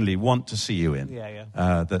only want to see you in.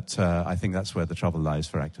 I think that's where the trouble lies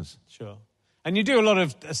for actors. Sure. And you do a lot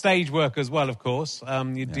of stage work as well, of course.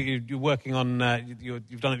 You're working on.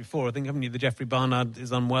 You've done it before, I think, haven't you? The Jeffrey Barnard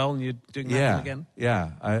is unwell, and you're doing that again.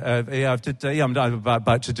 Yeah, I'm about to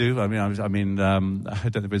do. I don't know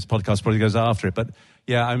if this podcast probably goes after it, but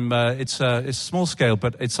it's small scale,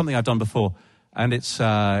 but it's something I've done before, and it's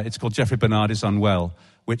called Jeffrey Barnard is Unwell,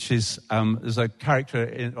 which is there's a character.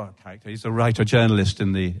 He's a writer journalist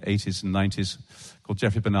in the 80s and 90s. Called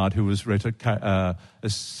Jeffrey Barnard, who wrote a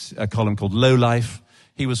column called Low Life.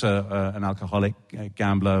 He was an alcoholic,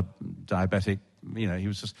 gambler, diabetic.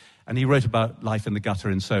 And he wrote about life in the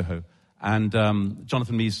gutter in Soho. And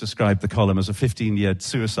Jonathan Mees described the column as a 15-year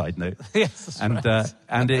suicide note. Yes, that's right.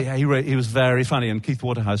 And he was very funny. And Keith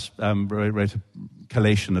Waterhouse wrote a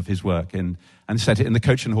collation of his work and set it in the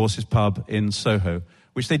Coach and Horses pub in Soho,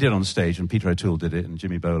 which they did on stage, and Peter O'Toole did it, and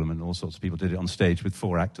Jimmy Bolam and all sorts of people did it on stage with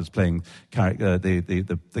 4 actors playing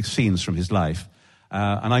the scenes from his life.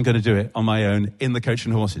 And I'm going to do it on my own in the Coach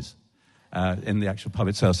and Horses, in the actual pub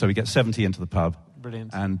itself. So we get 70 into the pub.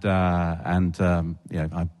 Brilliant. And I'm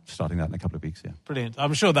starting that in a couple of weeks, yeah. Brilliant.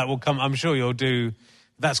 I'm sure that will come. I'm sure you'll do...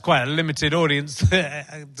 That's quite a limited audience.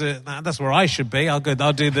 That's where I should be. I'll do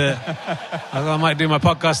the... I might do my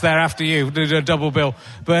podcast there after you. Do a double bill.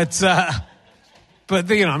 But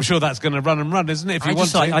I'm sure that's going to run, isn't it? If you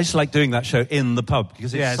want to. I just like doing that show in the pub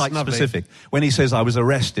because it's site-specific. When he says I was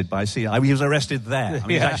arrested by he was arrested there.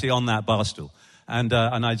 He was actually on that bar stool. And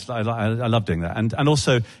I love doing that. And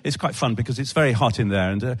also, it's quite fun because it's very hot in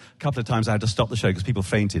there. And a couple of times I had to stop the show because people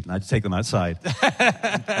fainted, and I had to take them outside.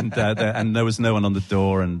 and there was no one on the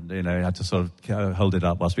door, and I had to sort of hold it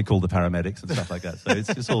up whilst we called the paramedics and stuff like that. So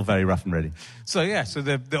it's all very rough and ready. So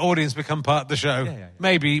the audience become part of the show. Yeah.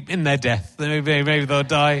 Maybe in their death, maybe they'll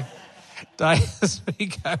die as we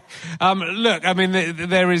go. Look, I mean,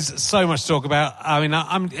 there is so much to talk about. I mean,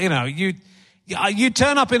 you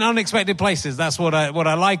turn up in unexpected places. That's what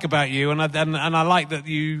I like about you, and I like that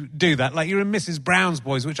you do that. Like you're in Mrs. Brown's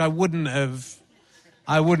Boys, which I wouldn't have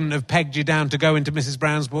pegged you down to go into Mrs.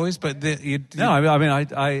 Brown's Boys, but I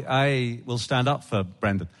will stand up for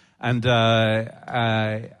Brendan, and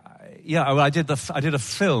I did a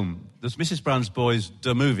film. There's Mrs. Brown's Boys,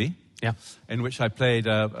 the movie. Yeah, in which I played.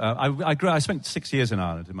 I spent 6 years in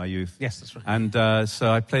Ireland in my youth. Yes, that's right. And so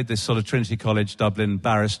I played this sort of Trinity College Dublin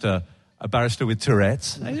barrister. A barrister with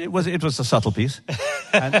Tourette's. It was a subtle piece,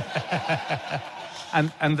 and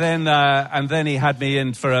then he had me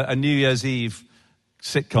in for a New Year's Eve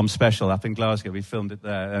sitcom special up in Glasgow. We filmed it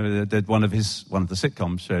there. Did one of the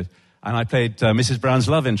sitcom shows, and I played Mrs. Brown's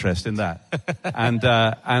love interest in that, and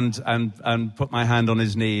put my hand on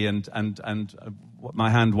his knee, and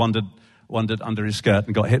my hand wandered under his skirt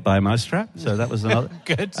and got hit by a mousetrap. So that was another.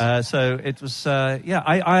 Good. So it was,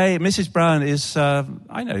 Mrs. Brown is,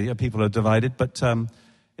 I know people are divided, but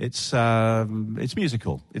it's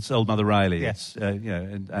musical. It's Old Mother Riley. Yes.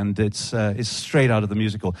 And it's straight out of the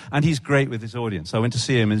musical. And he's great with his audience. I went to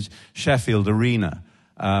see him in Sheffield Arena.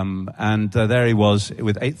 And there he was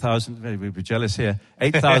with 8,000, we'd be jealous here,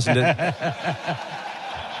 8,000...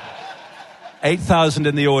 8,000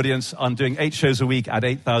 in the audience. I'm doing 8 shows a week at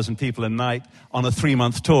 8,000 people a night on a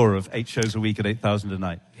 3-month tour of 8 shows a week at 8,000 a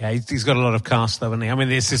night. Yeah, he's got a lot of cast, though, hasn't he? I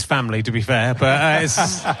mean, it's his family, to be fair, but it's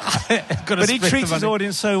but he treats his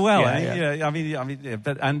audience so well. And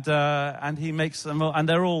he makes them, and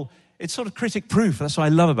they're all. It's sort of critic-proof. That's what I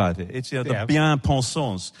love about it. It's the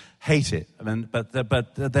bien-pensants hate it,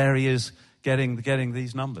 but there he is. Getting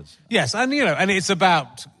these numbers. Yes, and and it's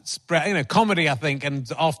about comedy. I think,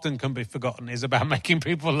 and often can be forgotten, is about making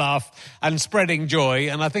people laugh and spreading joy.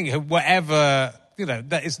 And I think whatever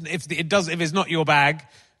that is, if it's not your bag,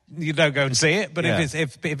 you don't go and see it. But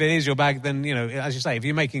if it is your bag, then as you say, if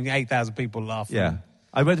you're making 8,000 people laugh,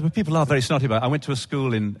 people are very snotty about it. I went to a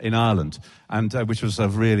school in Ireland, and which was a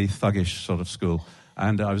really thuggish sort of school,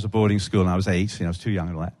 and I was a boarding school, and I was 8. I was too young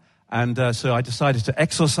and all that. And so I decided to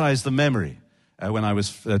exorcise the memory when I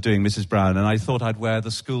was doing Mrs. Brown, and I thought I'd wear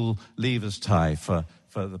the school leavers tie for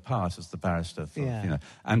the part as the barrister.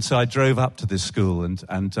 And so I drove up to this school and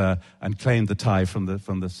claimed the tie from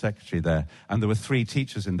the secretary there. And there were 3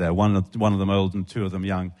 teachers in there, one of them old and 2 of them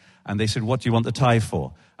young. And they said, "What do you want the tie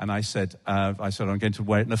for?" And I said, "I'm going to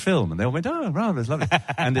wear it in a film." And they all went, "Oh, right, it's lovely."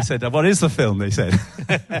 And they said, "What is the film?" They said.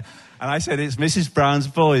 And I said, "It's Mrs. Brown's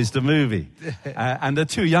Boys, the movie." And the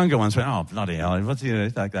 2 younger ones went, "Oh, bloody hell, what's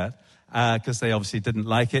like that?" Because they obviously didn't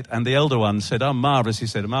like it. And the elder one said, "Oh, marvellous," he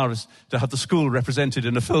said, "marvellous to have the school represented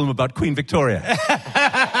in a film about Queen Victoria."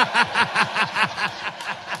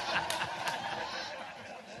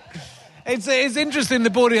 It's interesting,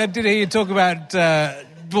 the boarding. I did hear you talk about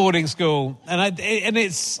boarding school, and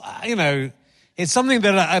it's it's something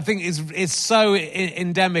that I think is so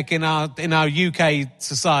endemic in our UK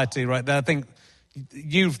society, right? That I think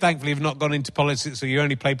you thankfully have not gone into politics, so you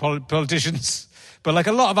only play politicians. But like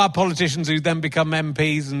a lot of our politicians who then become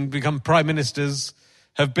MPs and become prime ministers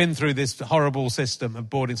have been through this horrible system of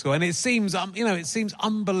boarding school, and it seems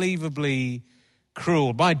unbelievably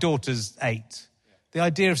cruel. My daughter's 8. The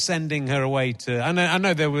idea of sending her away to... I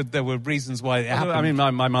know there were reasons why it happened. I mean,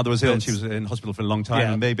 my mother was ill and she was in hospital for a long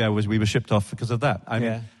time, and maybe we were shipped off because of that.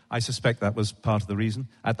 I suspect that was part of the reason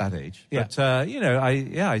at that age. Yeah. But,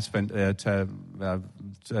 I spent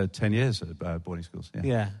 10 years at boarding schools. Yeah.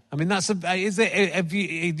 Yeah. I mean,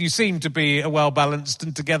 you seem to be a well-balanced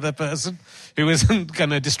and together person who isn't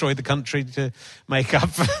going to destroy the country to make up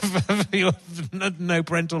for your no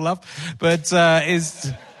parental love, but is...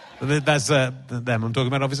 That's them I'm talking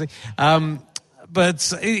about, obviously.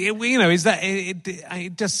 But you know, is that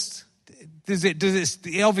it just does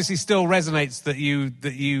it obviously still resonates that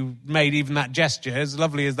you made even that gesture, as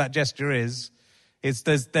lovely as that gesture is.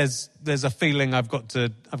 There's a feeling I've got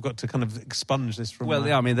to kind of expunge this from. Well,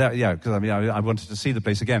 because I wanted to see the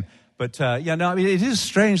place again. But it is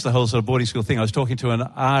strange, the whole sort of boarding school thing. I was talking to an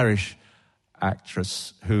Irish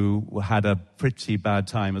actress who had a pretty bad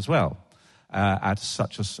time as well at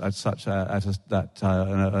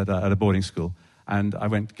a boarding school, and I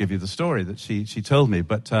won't give you the story that she told me.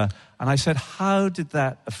 But and I said, "How did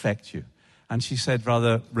that affect you?" And she said,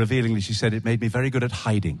 rather revealingly, she said, "It made me very good at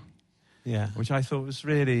hiding." Yeah, which I thought was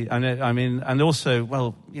really, and also,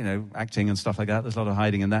 well, you know, acting and stuff like that. There's a lot of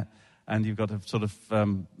hiding in that, and you've got to sort of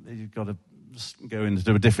go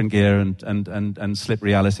into a different gear and slip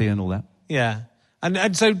reality and all that. Yeah,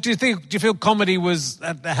 and so do you feel comedy was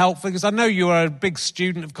helpful? Because I know you are a big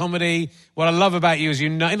student of comedy. What I love about you is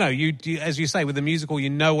you as you say with the musical,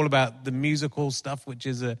 you know all about the musical stuff, which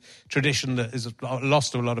is a tradition that is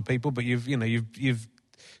lost to a lot of people. But you've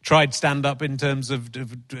tried stand-up in terms of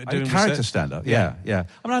doing character stand-up, yeah. I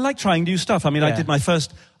mean, I like trying new stuff. I mean, I did my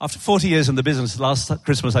first, after 40 years in the business, last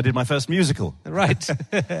Christmas I did my first musical. Right.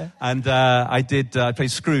 And I played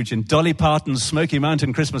Scrooge in Dolly Parton's Smoky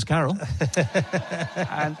Mountain Christmas Carol.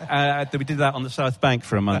 And we did that on the South Bank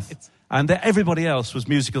for a month. Right. And everybody else was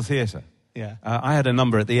musical theatre. Yeah. I had a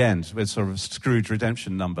number at the end, with sort of Scrooge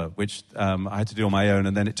redemption number, which I had to do on my own,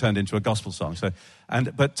 and then it turned into a gospel song.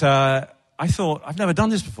 I thought, I've never done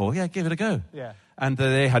this before. Yeah, give it a go. Yeah. And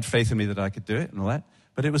they had faith in me that I could do it and all that.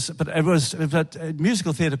 But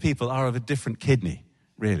musical theatre people are of a different kidney,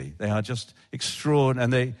 really. They are just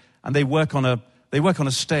extraordinary, and they work on a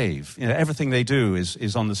stave. You know, everything they do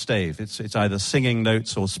is on the stave. It's either singing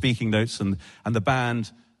notes or speaking notes, and the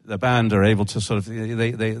band are able to sort of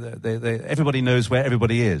everybody knows where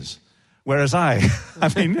everybody is. Whereas I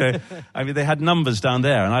mean, they had numbers down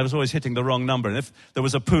there, and I was always hitting the wrong number. And if there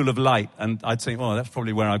was a pool of light, and I'd think, well, that's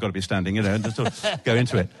probably where I've got to be standing, you know, and just sort of go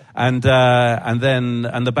into it. And then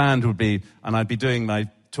the band would be, and I'd be doing my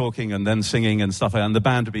talking and then singing and stuff, and the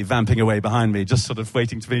band would be vamping away behind me, just sort of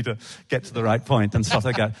waiting for me to get to the right point and stuff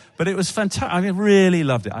like that. But it was fantastic. I mean, really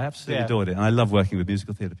loved it. I absolutely adored it, and I love working with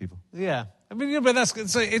musical theatre people. Yeah, I mean, but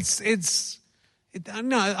that's so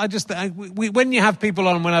when you have people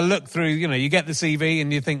on, when I look through, you know, you get the CV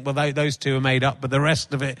and you think, well, those two are made up, but the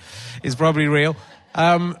rest of it is probably real.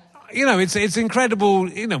 You know, it's incredible.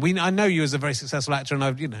 You know, I know you as a very successful actor, and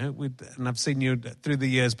I've seen you through the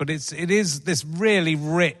years, but it is this really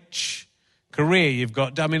rich career you've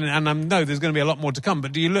got. I mean, and I know there's going to be a lot more to come.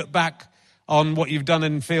 But do you look back on what you've done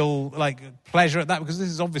and feel like pleasure at that? Because this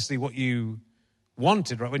is obviously what you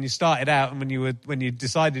wanted, right? When you started out and when you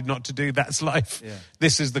decided not to do That's Life,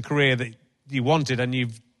 This is the career that you wanted, and you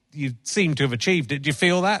seem to have achieved it. Do you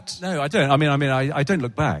feel that? No, I don't. I don't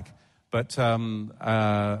look back, but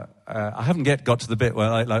I haven't yet got to the bit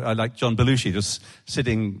where I like John Belushi, just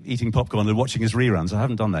sitting eating popcorn and watching his reruns. I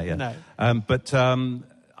haven't done that yet. No. But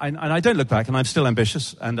I don't look back, and I'm still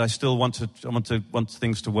ambitious, and I still want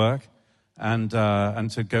things to work, and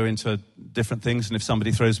to go into different things. And if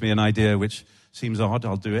somebody throws me an idea which seems odd,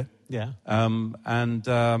 I'll do it. Yeah.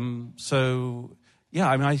 So, yeah,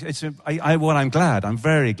 I mean, I'm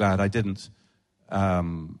very glad I didn't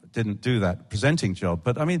do that presenting job.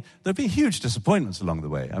 But I mean, there've been huge disappointments along the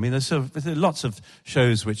way. I mean, there's lots of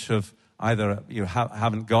shows which have either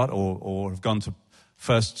haven't got or have gone to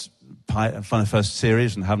first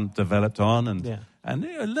series and haven't developed on, and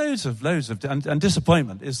loads of and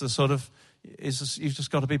disappointment is the sort of. You've just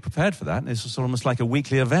got to be prepared for that, and it's almost like a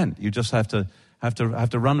weekly event. You just have to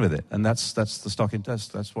run with it, and that's the stock in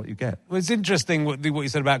test. That's what you get. Well, it's interesting what you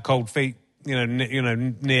said about Cold Feet.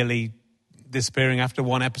 Nearly disappearing after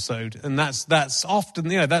one episode, and that's often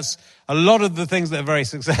that's a lot of the things that are very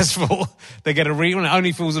successful. They get a rerun.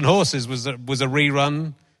 Only Fools and Horses was a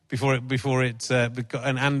rerun. Before it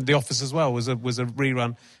and The Office as well was a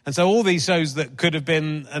rerun, and so all these shows that could have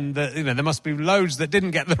been, and there must be loads that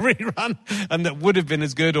didn't get the rerun and that would have been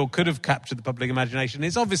as good or could have captured the public imagination.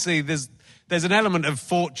 It's obviously there's an element of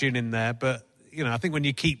fortune in there, but I think when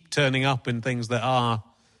you keep turning up in things that are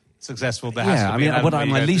successful, there has to be.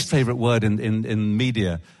 My least favourite word in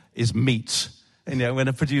media is meets. When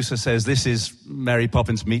a producer says this is Mary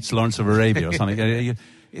Poppins meets Lawrence of Arabia or something.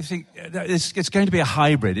 You think it's going to be a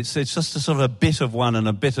hybrid. It's just a sort of a bit of one and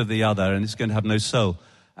a bit of the other, and it's going to have no soul.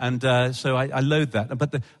 And so I loathe that.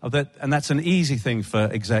 And that's an easy thing for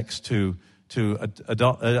execs to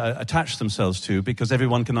attach themselves to, because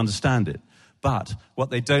everyone can understand it. But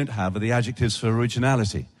what they don't have are the adjectives for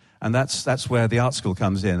originality. And that's where the art school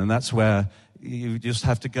comes in, and that's where you just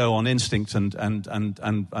have to go on instinct and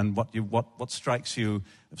what strikes you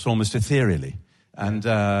almost ethereally. And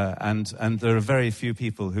there are very few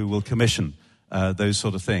people who will commission those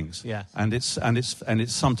sort of things. Yeah. And it's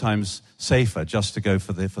sometimes safer just to go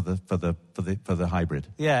for the hybrid.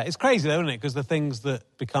 Yeah, it's crazy though, isn't it? Because the things that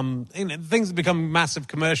become massive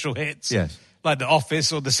commercial hits, yes, like The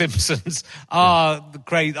Office or The Simpsons, are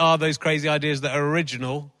those crazy ideas that are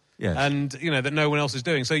original. Yes. And, that no one else is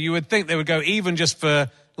doing. So you would think they would go even just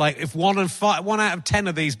for, like, if 1 out of 10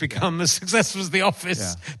 of these become as successful as The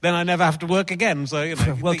Office, then I never have to work again. So,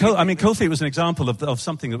 Well, Cold Feet was an example of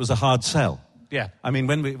something that was a hard sell. Yeah. I mean,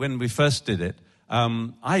 when we first did it,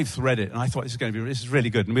 I've read it and I thought this is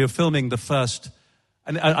really good. And we were filming the first,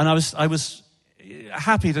 and I was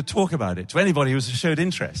happy to talk about it to anybody who showed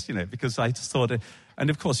interest, because I just thought,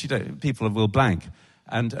 and of course, people will blank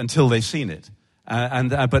until they've seen it.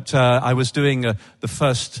 But I was doing the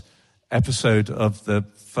first episode of the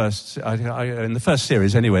first in the first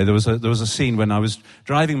series. Anyway, there was a scene when I was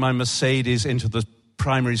driving my Mercedes into the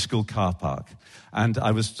primary school car park, and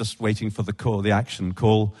I was just waiting for the action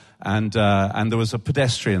call, and there was a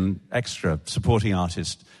pedestrian extra supporting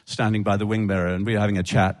artist standing by the wing mirror, and we were having a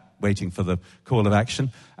chat, waiting for the call of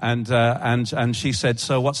action, and she said,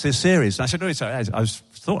 "So what's this series?" And I said, "No, it's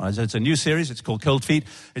a new series. It's called Cold Feet.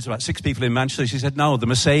 It's about 6 people in Manchester." She said, "No, the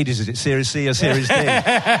Mercedes, is it Series C or Series D?"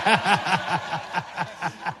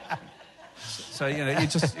 So you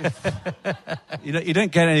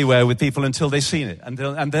don't get anywhere with people until they've seen it, and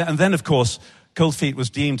then of course Cold Feet was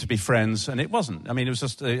deemed to be Friends, and it wasn't. I mean, it was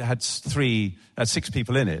just it had 6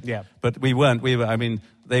 people in it. Yeah. But we weren't. I mean,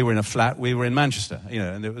 they were in a flat. We were in Manchester.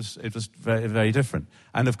 And it was very, very different.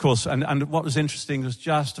 And of course, and what was interesting was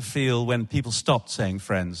just to feel when people stopped saying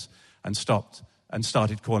Friends and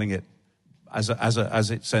started calling it as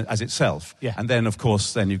itself. Yeah. And then, of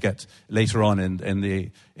course, then you get later on in the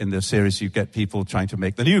series, you get people trying to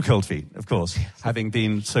make the new Cold Feet. Of course, having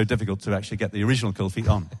been so difficult to actually get the original Cold Feet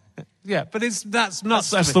on. Yeah, but that's nuts.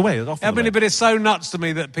 That's the way. But it's so nuts to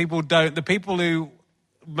me that people don't. The people who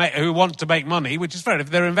want to make money, which is fair enough,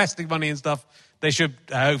 if they're investing money in stuff, they should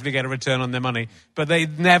hopefully get a return on their money. But they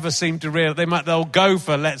never seem to realize they'll go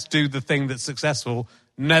for let's do the thing that's successful,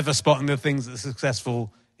 never spotting the things that's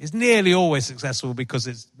successful is nearly always successful because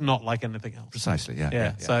it's not like anything else. Precisely. Yeah.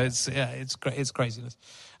 Yeah. So it's craziness.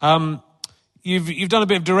 You've done a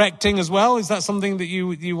bit of directing as well. Is that something that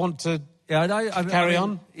you want to? Yeah, I carry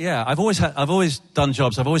on. Yeah, I've always done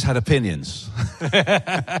jobs. I've always had opinions,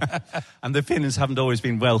 and the opinions haven't always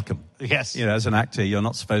been welcome. Yes, as an actor, you're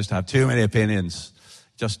not supposed to have too many opinions.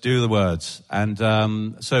 Just do the words. And I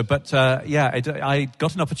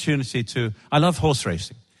got an opportunity to. I love horse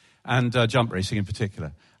racing, and jump racing in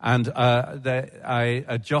particular. And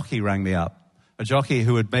a jockey rang me up. A jockey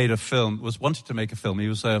who had made a film, wanted to make a film. He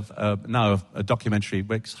was now a documentary,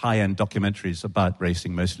 makes high-end documentaries about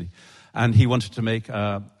racing mostly. And he wanted to make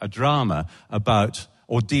a drama about,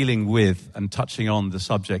 or dealing with, and touching on the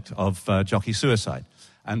subject of jockey suicide.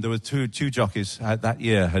 And there were two jockeys that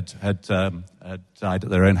year had died at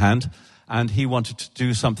their own hand. And he wanted to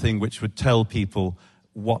do something which would tell people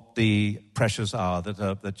what the pressures are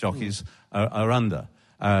that jockeys are under.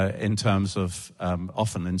 In terms of,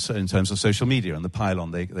 often in terms of social media and the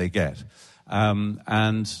pile-on they get.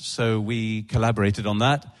 And so we collaborated on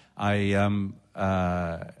that.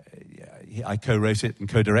 I co-wrote it and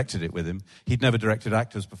co-directed it with him. He'd never directed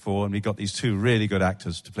actors before, and we got these 2 really good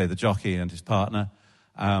actors to play the jockey and his partner.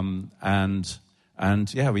 We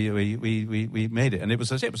made it. And it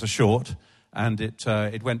was a short. And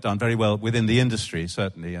it went down very well within the industry,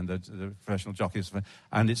 certainly, and the professional jockeys.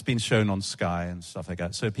 And it's been shown on Sky and stuff like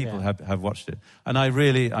that. So people have watched it. And I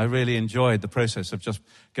really enjoyed the process of just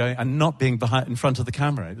going and not being in front of the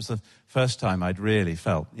camera. It was the first time I'd really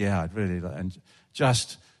felt, and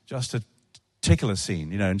just to tickle a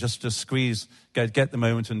scene, and just squeeze, get the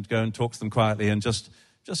moment and go and talk to them quietly and just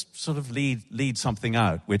sort of lead something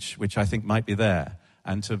out, which I think might be there.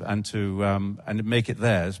 And make it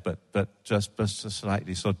theirs, but just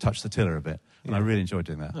slightly sort of touch the tiller a bit. And I really enjoyed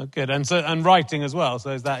doing that. Oh, good. And writing as well. So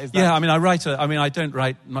is that? Yeah, I mean, I don't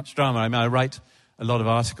write much drama. I mean, I write a lot of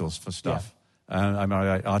articles for stuff. Yeah. I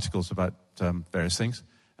write articles about various things.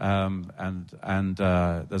 And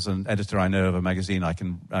there's an editor I know of a magazine. I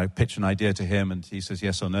pitch an idea to him, and he says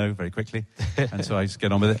yes or no very quickly, and so I just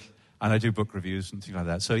get on with it. And I do book reviews and things like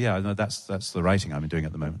that. So that's the writing I'm doing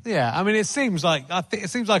at the moment. Yeah, I mean, it seems like a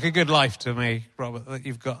good life to me, Robert, that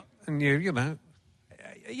you've got, and you know.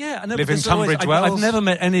 Yeah, live in Tunbridge Wells. I've never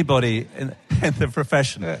met anybody in the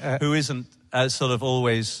profession who isn't sort of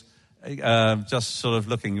always just sort of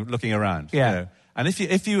looking around. Yeah. You know? And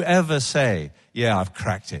if you ever say, "Yeah, I've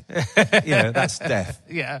cracked it," that's death.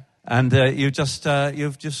 Yeah. And you're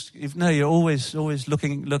always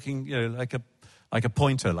looking, like a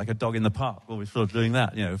pointer, like a dog in the park, always sort of doing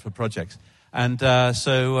that, for projects. And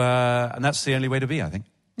and that's the only way to be, I think.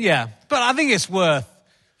 Yeah, but I think it's worth.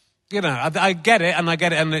 I get it,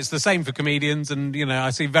 and it's the same for comedians. And I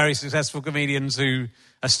see very successful comedians who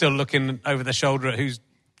are still looking over their shoulder at who's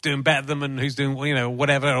doing better than them and who's doing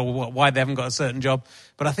whatever, or why they haven't got a certain job.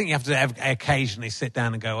 But I think you have to occasionally sit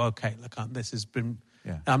down and go, okay, look, this has been.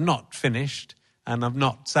 Yeah. I'm not finished and I'm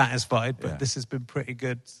not satisfied, but this has been pretty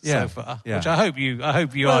good so far. Yeah. Which I hope you are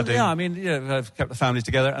doing. Yeah, I mean, I've kept the family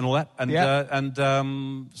together and all that,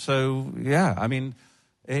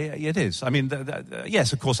 it is. I mean,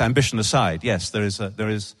 yes, of course, ambition aside, yes, there is.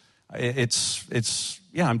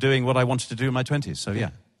 I'm doing what I wanted to do in my 20s. So yeah,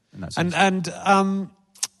 in that sense. And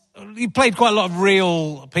you played quite a lot of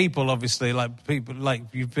real people, obviously, like people like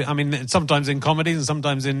you've been, I mean, sometimes in comedies and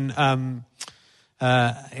sometimes in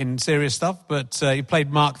serious stuff. But you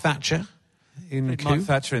played Mark Thatcher in Mark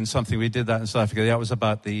Thatcher in something. We did that in South Africa. That was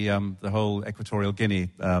about the whole Equatorial Guinea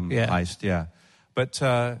heist. Yeah, but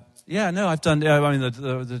I've done.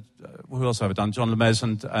 Who else have I done? John Lemez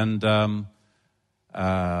and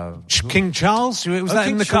King Charles. Was that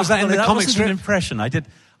in the comic strip? An impression. I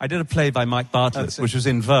did a play by Mike Bartlett, which was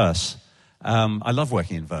in verse. I love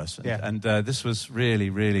working in verse, and this was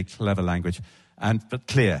really, really clever language, but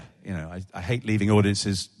clear. I hate leaving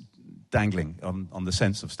audiences dangling on the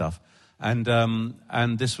sense of stuff, and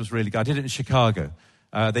this was really good. I did it in Chicago.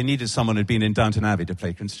 They needed someone who'd been in Downton Abbey to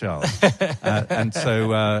play Prince Charles,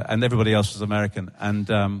 and everybody else was American,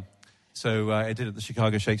 and so I did it at the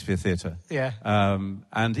Chicago Shakespeare Theatre. Yeah,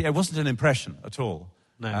 it wasn't an impression at all.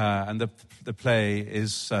 No. And the play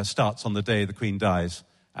starts on the day the Queen dies,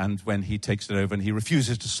 and when he takes it over and he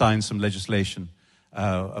refuses to sign some legislation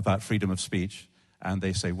about freedom of speech, and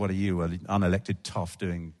they say, "What are you, an unelected toff,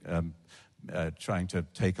 doing, trying to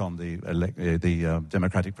take on the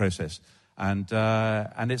democratic process?" And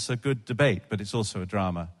it's a good debate, but it's also a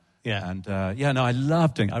drama. Yeah. And I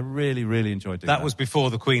loved doing it. I really, really enjoyed doing that. That was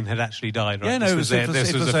before the Queen had actually died, right? Yeah, no, this was a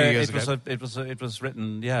few years ago. It was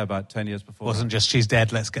written, about 10 years before. Wasn't just she's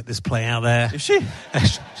dead, let's get this play out there. Is she?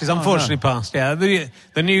 She's unfortunately passed, yeah. The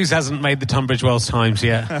news hasn't made the Tunbridge Wells Times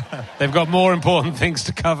yet. They've got more important things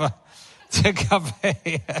to cover.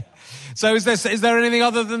 Yeah. So is there anything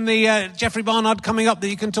other than the Jeffrey Barnard coming up that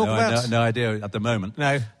you can talk about? No idea at the moment.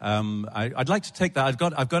 No. I'd like to take that. I've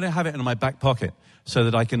got to have it in my back pocket so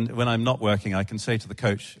that I can, when I'm not working, I can say to the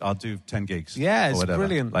coach, "I'll do 10 gigs." Yeah, it's or whatever,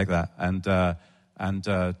 brilliant. Like that, and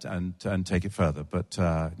take it further. But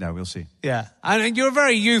no, we'll see. Yeah, and you're a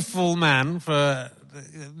very youthful man but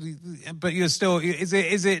you're still.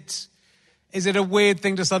 Is it a weird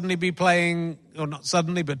thing to suddenly be playing, or not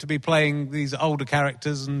suddenly, but to be playing these older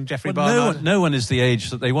characters and Jeffrey Barnard? No one is the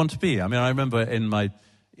age that they want to be. I mean, I remember in my,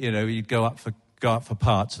 you'd go up for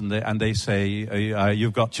parts, and they say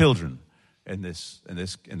you've got children in this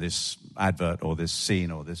advert or this scene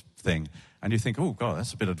or this thing, and you think, oh God,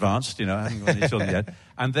 that's a bit advanced. I haven't got any children yet.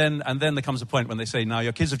 And then there comes a point when they say, now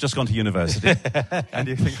your kids have just gone to university, and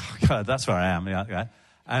you think, oh God, that's where I am. Yeah.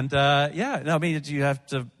 And I mean, you have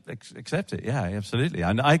to accept it. Yeah, absolutely.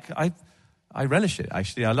 And I relish it.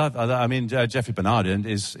 Actually, I mean, Jeffrey Barnard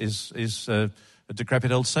is a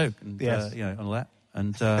decrepit old soak, and and all that.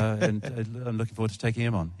 And I'm looking forward to taking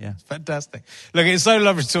him on. Yeah, fantastic. Look, it's so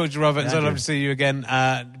lovely to talk to you, Robert. It's so lovely to see you again.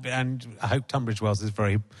 And I hope Tunbridge Wells is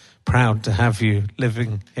very proud to have you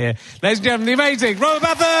living here, ladies and gentlemen. The amazing Robert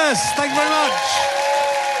Bathurst. Thank you very much.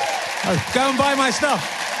 Go and buy my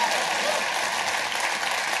stuff.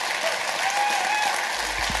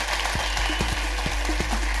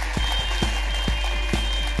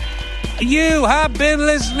 You have been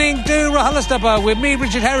listening to RHLSTP with me,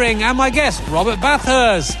 Richard Herring, and my guest, Robert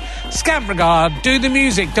Bathurst. Scant regard, do the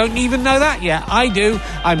music. Don't even know that yet? I do.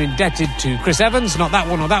 I'm indebted to Chris Evans, not that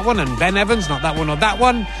one or that one, and Ben Evans, not that one or that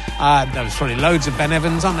one. There's probably loads of Ben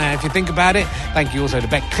Evans, aren't there, if you think about it. Thank you also to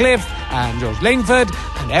Beck Cliff and George Langford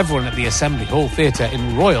and everyone at the Assembly Hall Theatre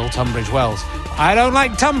in Royal Tunbridge Wells. I don't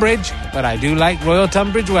like Tunbridge, but I do like Royal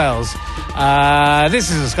Tunbridge Wells.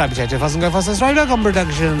 This is a Sky Potato Fuss and Go Fast and Strive.com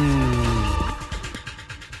production.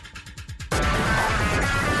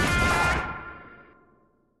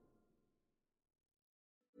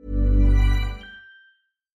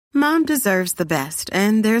 Mom deserves the best,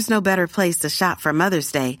 and there's no better place to shop for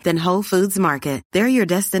Mother's Day than Whole Foods Market. They're your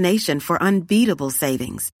destination for unbeatable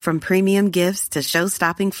savings, from premium gifts to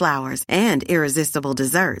show-stopping flowers and irresistible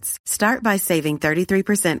desserts. Start by saving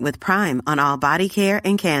 33% with Prime on all body care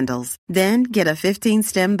and candles. Then get a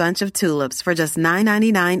 15-stem bunch of tulips for just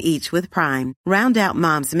 $9.99 each with Prime. Round out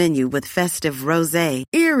Mom's menu with festive rosé,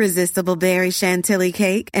 irresistible berry chantilly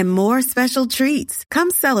cake, and more special treats.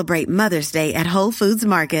 Come celebrate Mother's Day at Whole Foods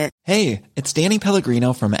Market. Hey, it's Danny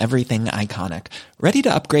Pellegrino from Everything Iconic. Ready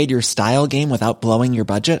to upgrade your style game without blowing your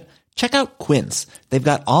budget? Check out Quince. They've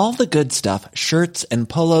got all the good stuff, shirts and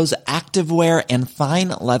polos, activewear, and fine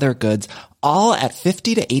leather goods, all at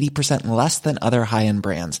 50 to 80% less than other high-end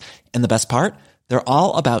brands. And the best part? They're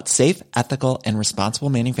all about safe, ethical, and responsible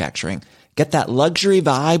manufacturing. Get that luxury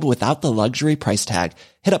vibe without the luxury price tag.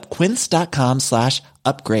 Hit up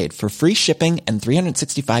quince.com/upgrade for free shipping and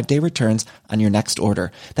 365-day returns on your next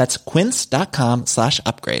order. That's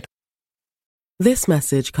quince.com/upgrade. This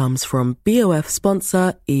message comes from BOF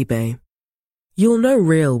sponsor eBay. You'll know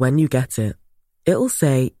real when you get it. It'll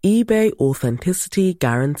say eBay Authenticity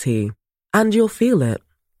Guarantee. And you'll feel it.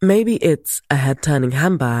 Maybe it's a head-turning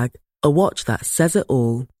handbag, a watch that says it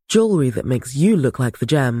all, jewelry that makes you look like the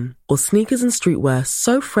gem, or sneakers and streetwear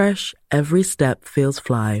so fresh every step feels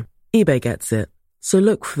fly. eBay gets it. So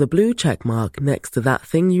look for the blue check mark next to that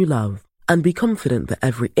thing you love and be confident that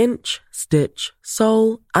every inch, stitch,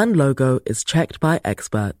 sole, and logo is checked by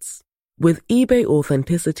experts. With eBay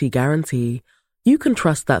Authenticity Guarantee, you can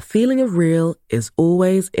trust that feeling of real is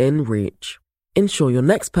always in reach. Ensure your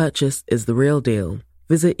next purchase is the real deal.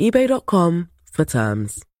 Visit ebay.com for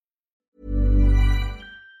terms.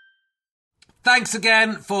 Thanks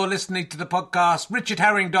again for listening to the podcast.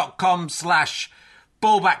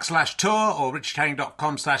 richardherring.com/ballback/tour or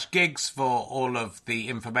richardherring.com/gigs for all of the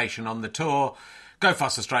information on the tour.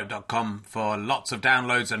 GoFasterStripe.com for lots of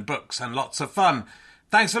downloads and books and lots of fun.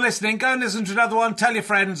 Thanks for listening. Go and listen to another one. Tell your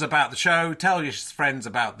friends about the show. Tell your friends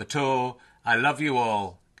about the tour. I love you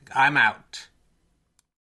all. I'm out.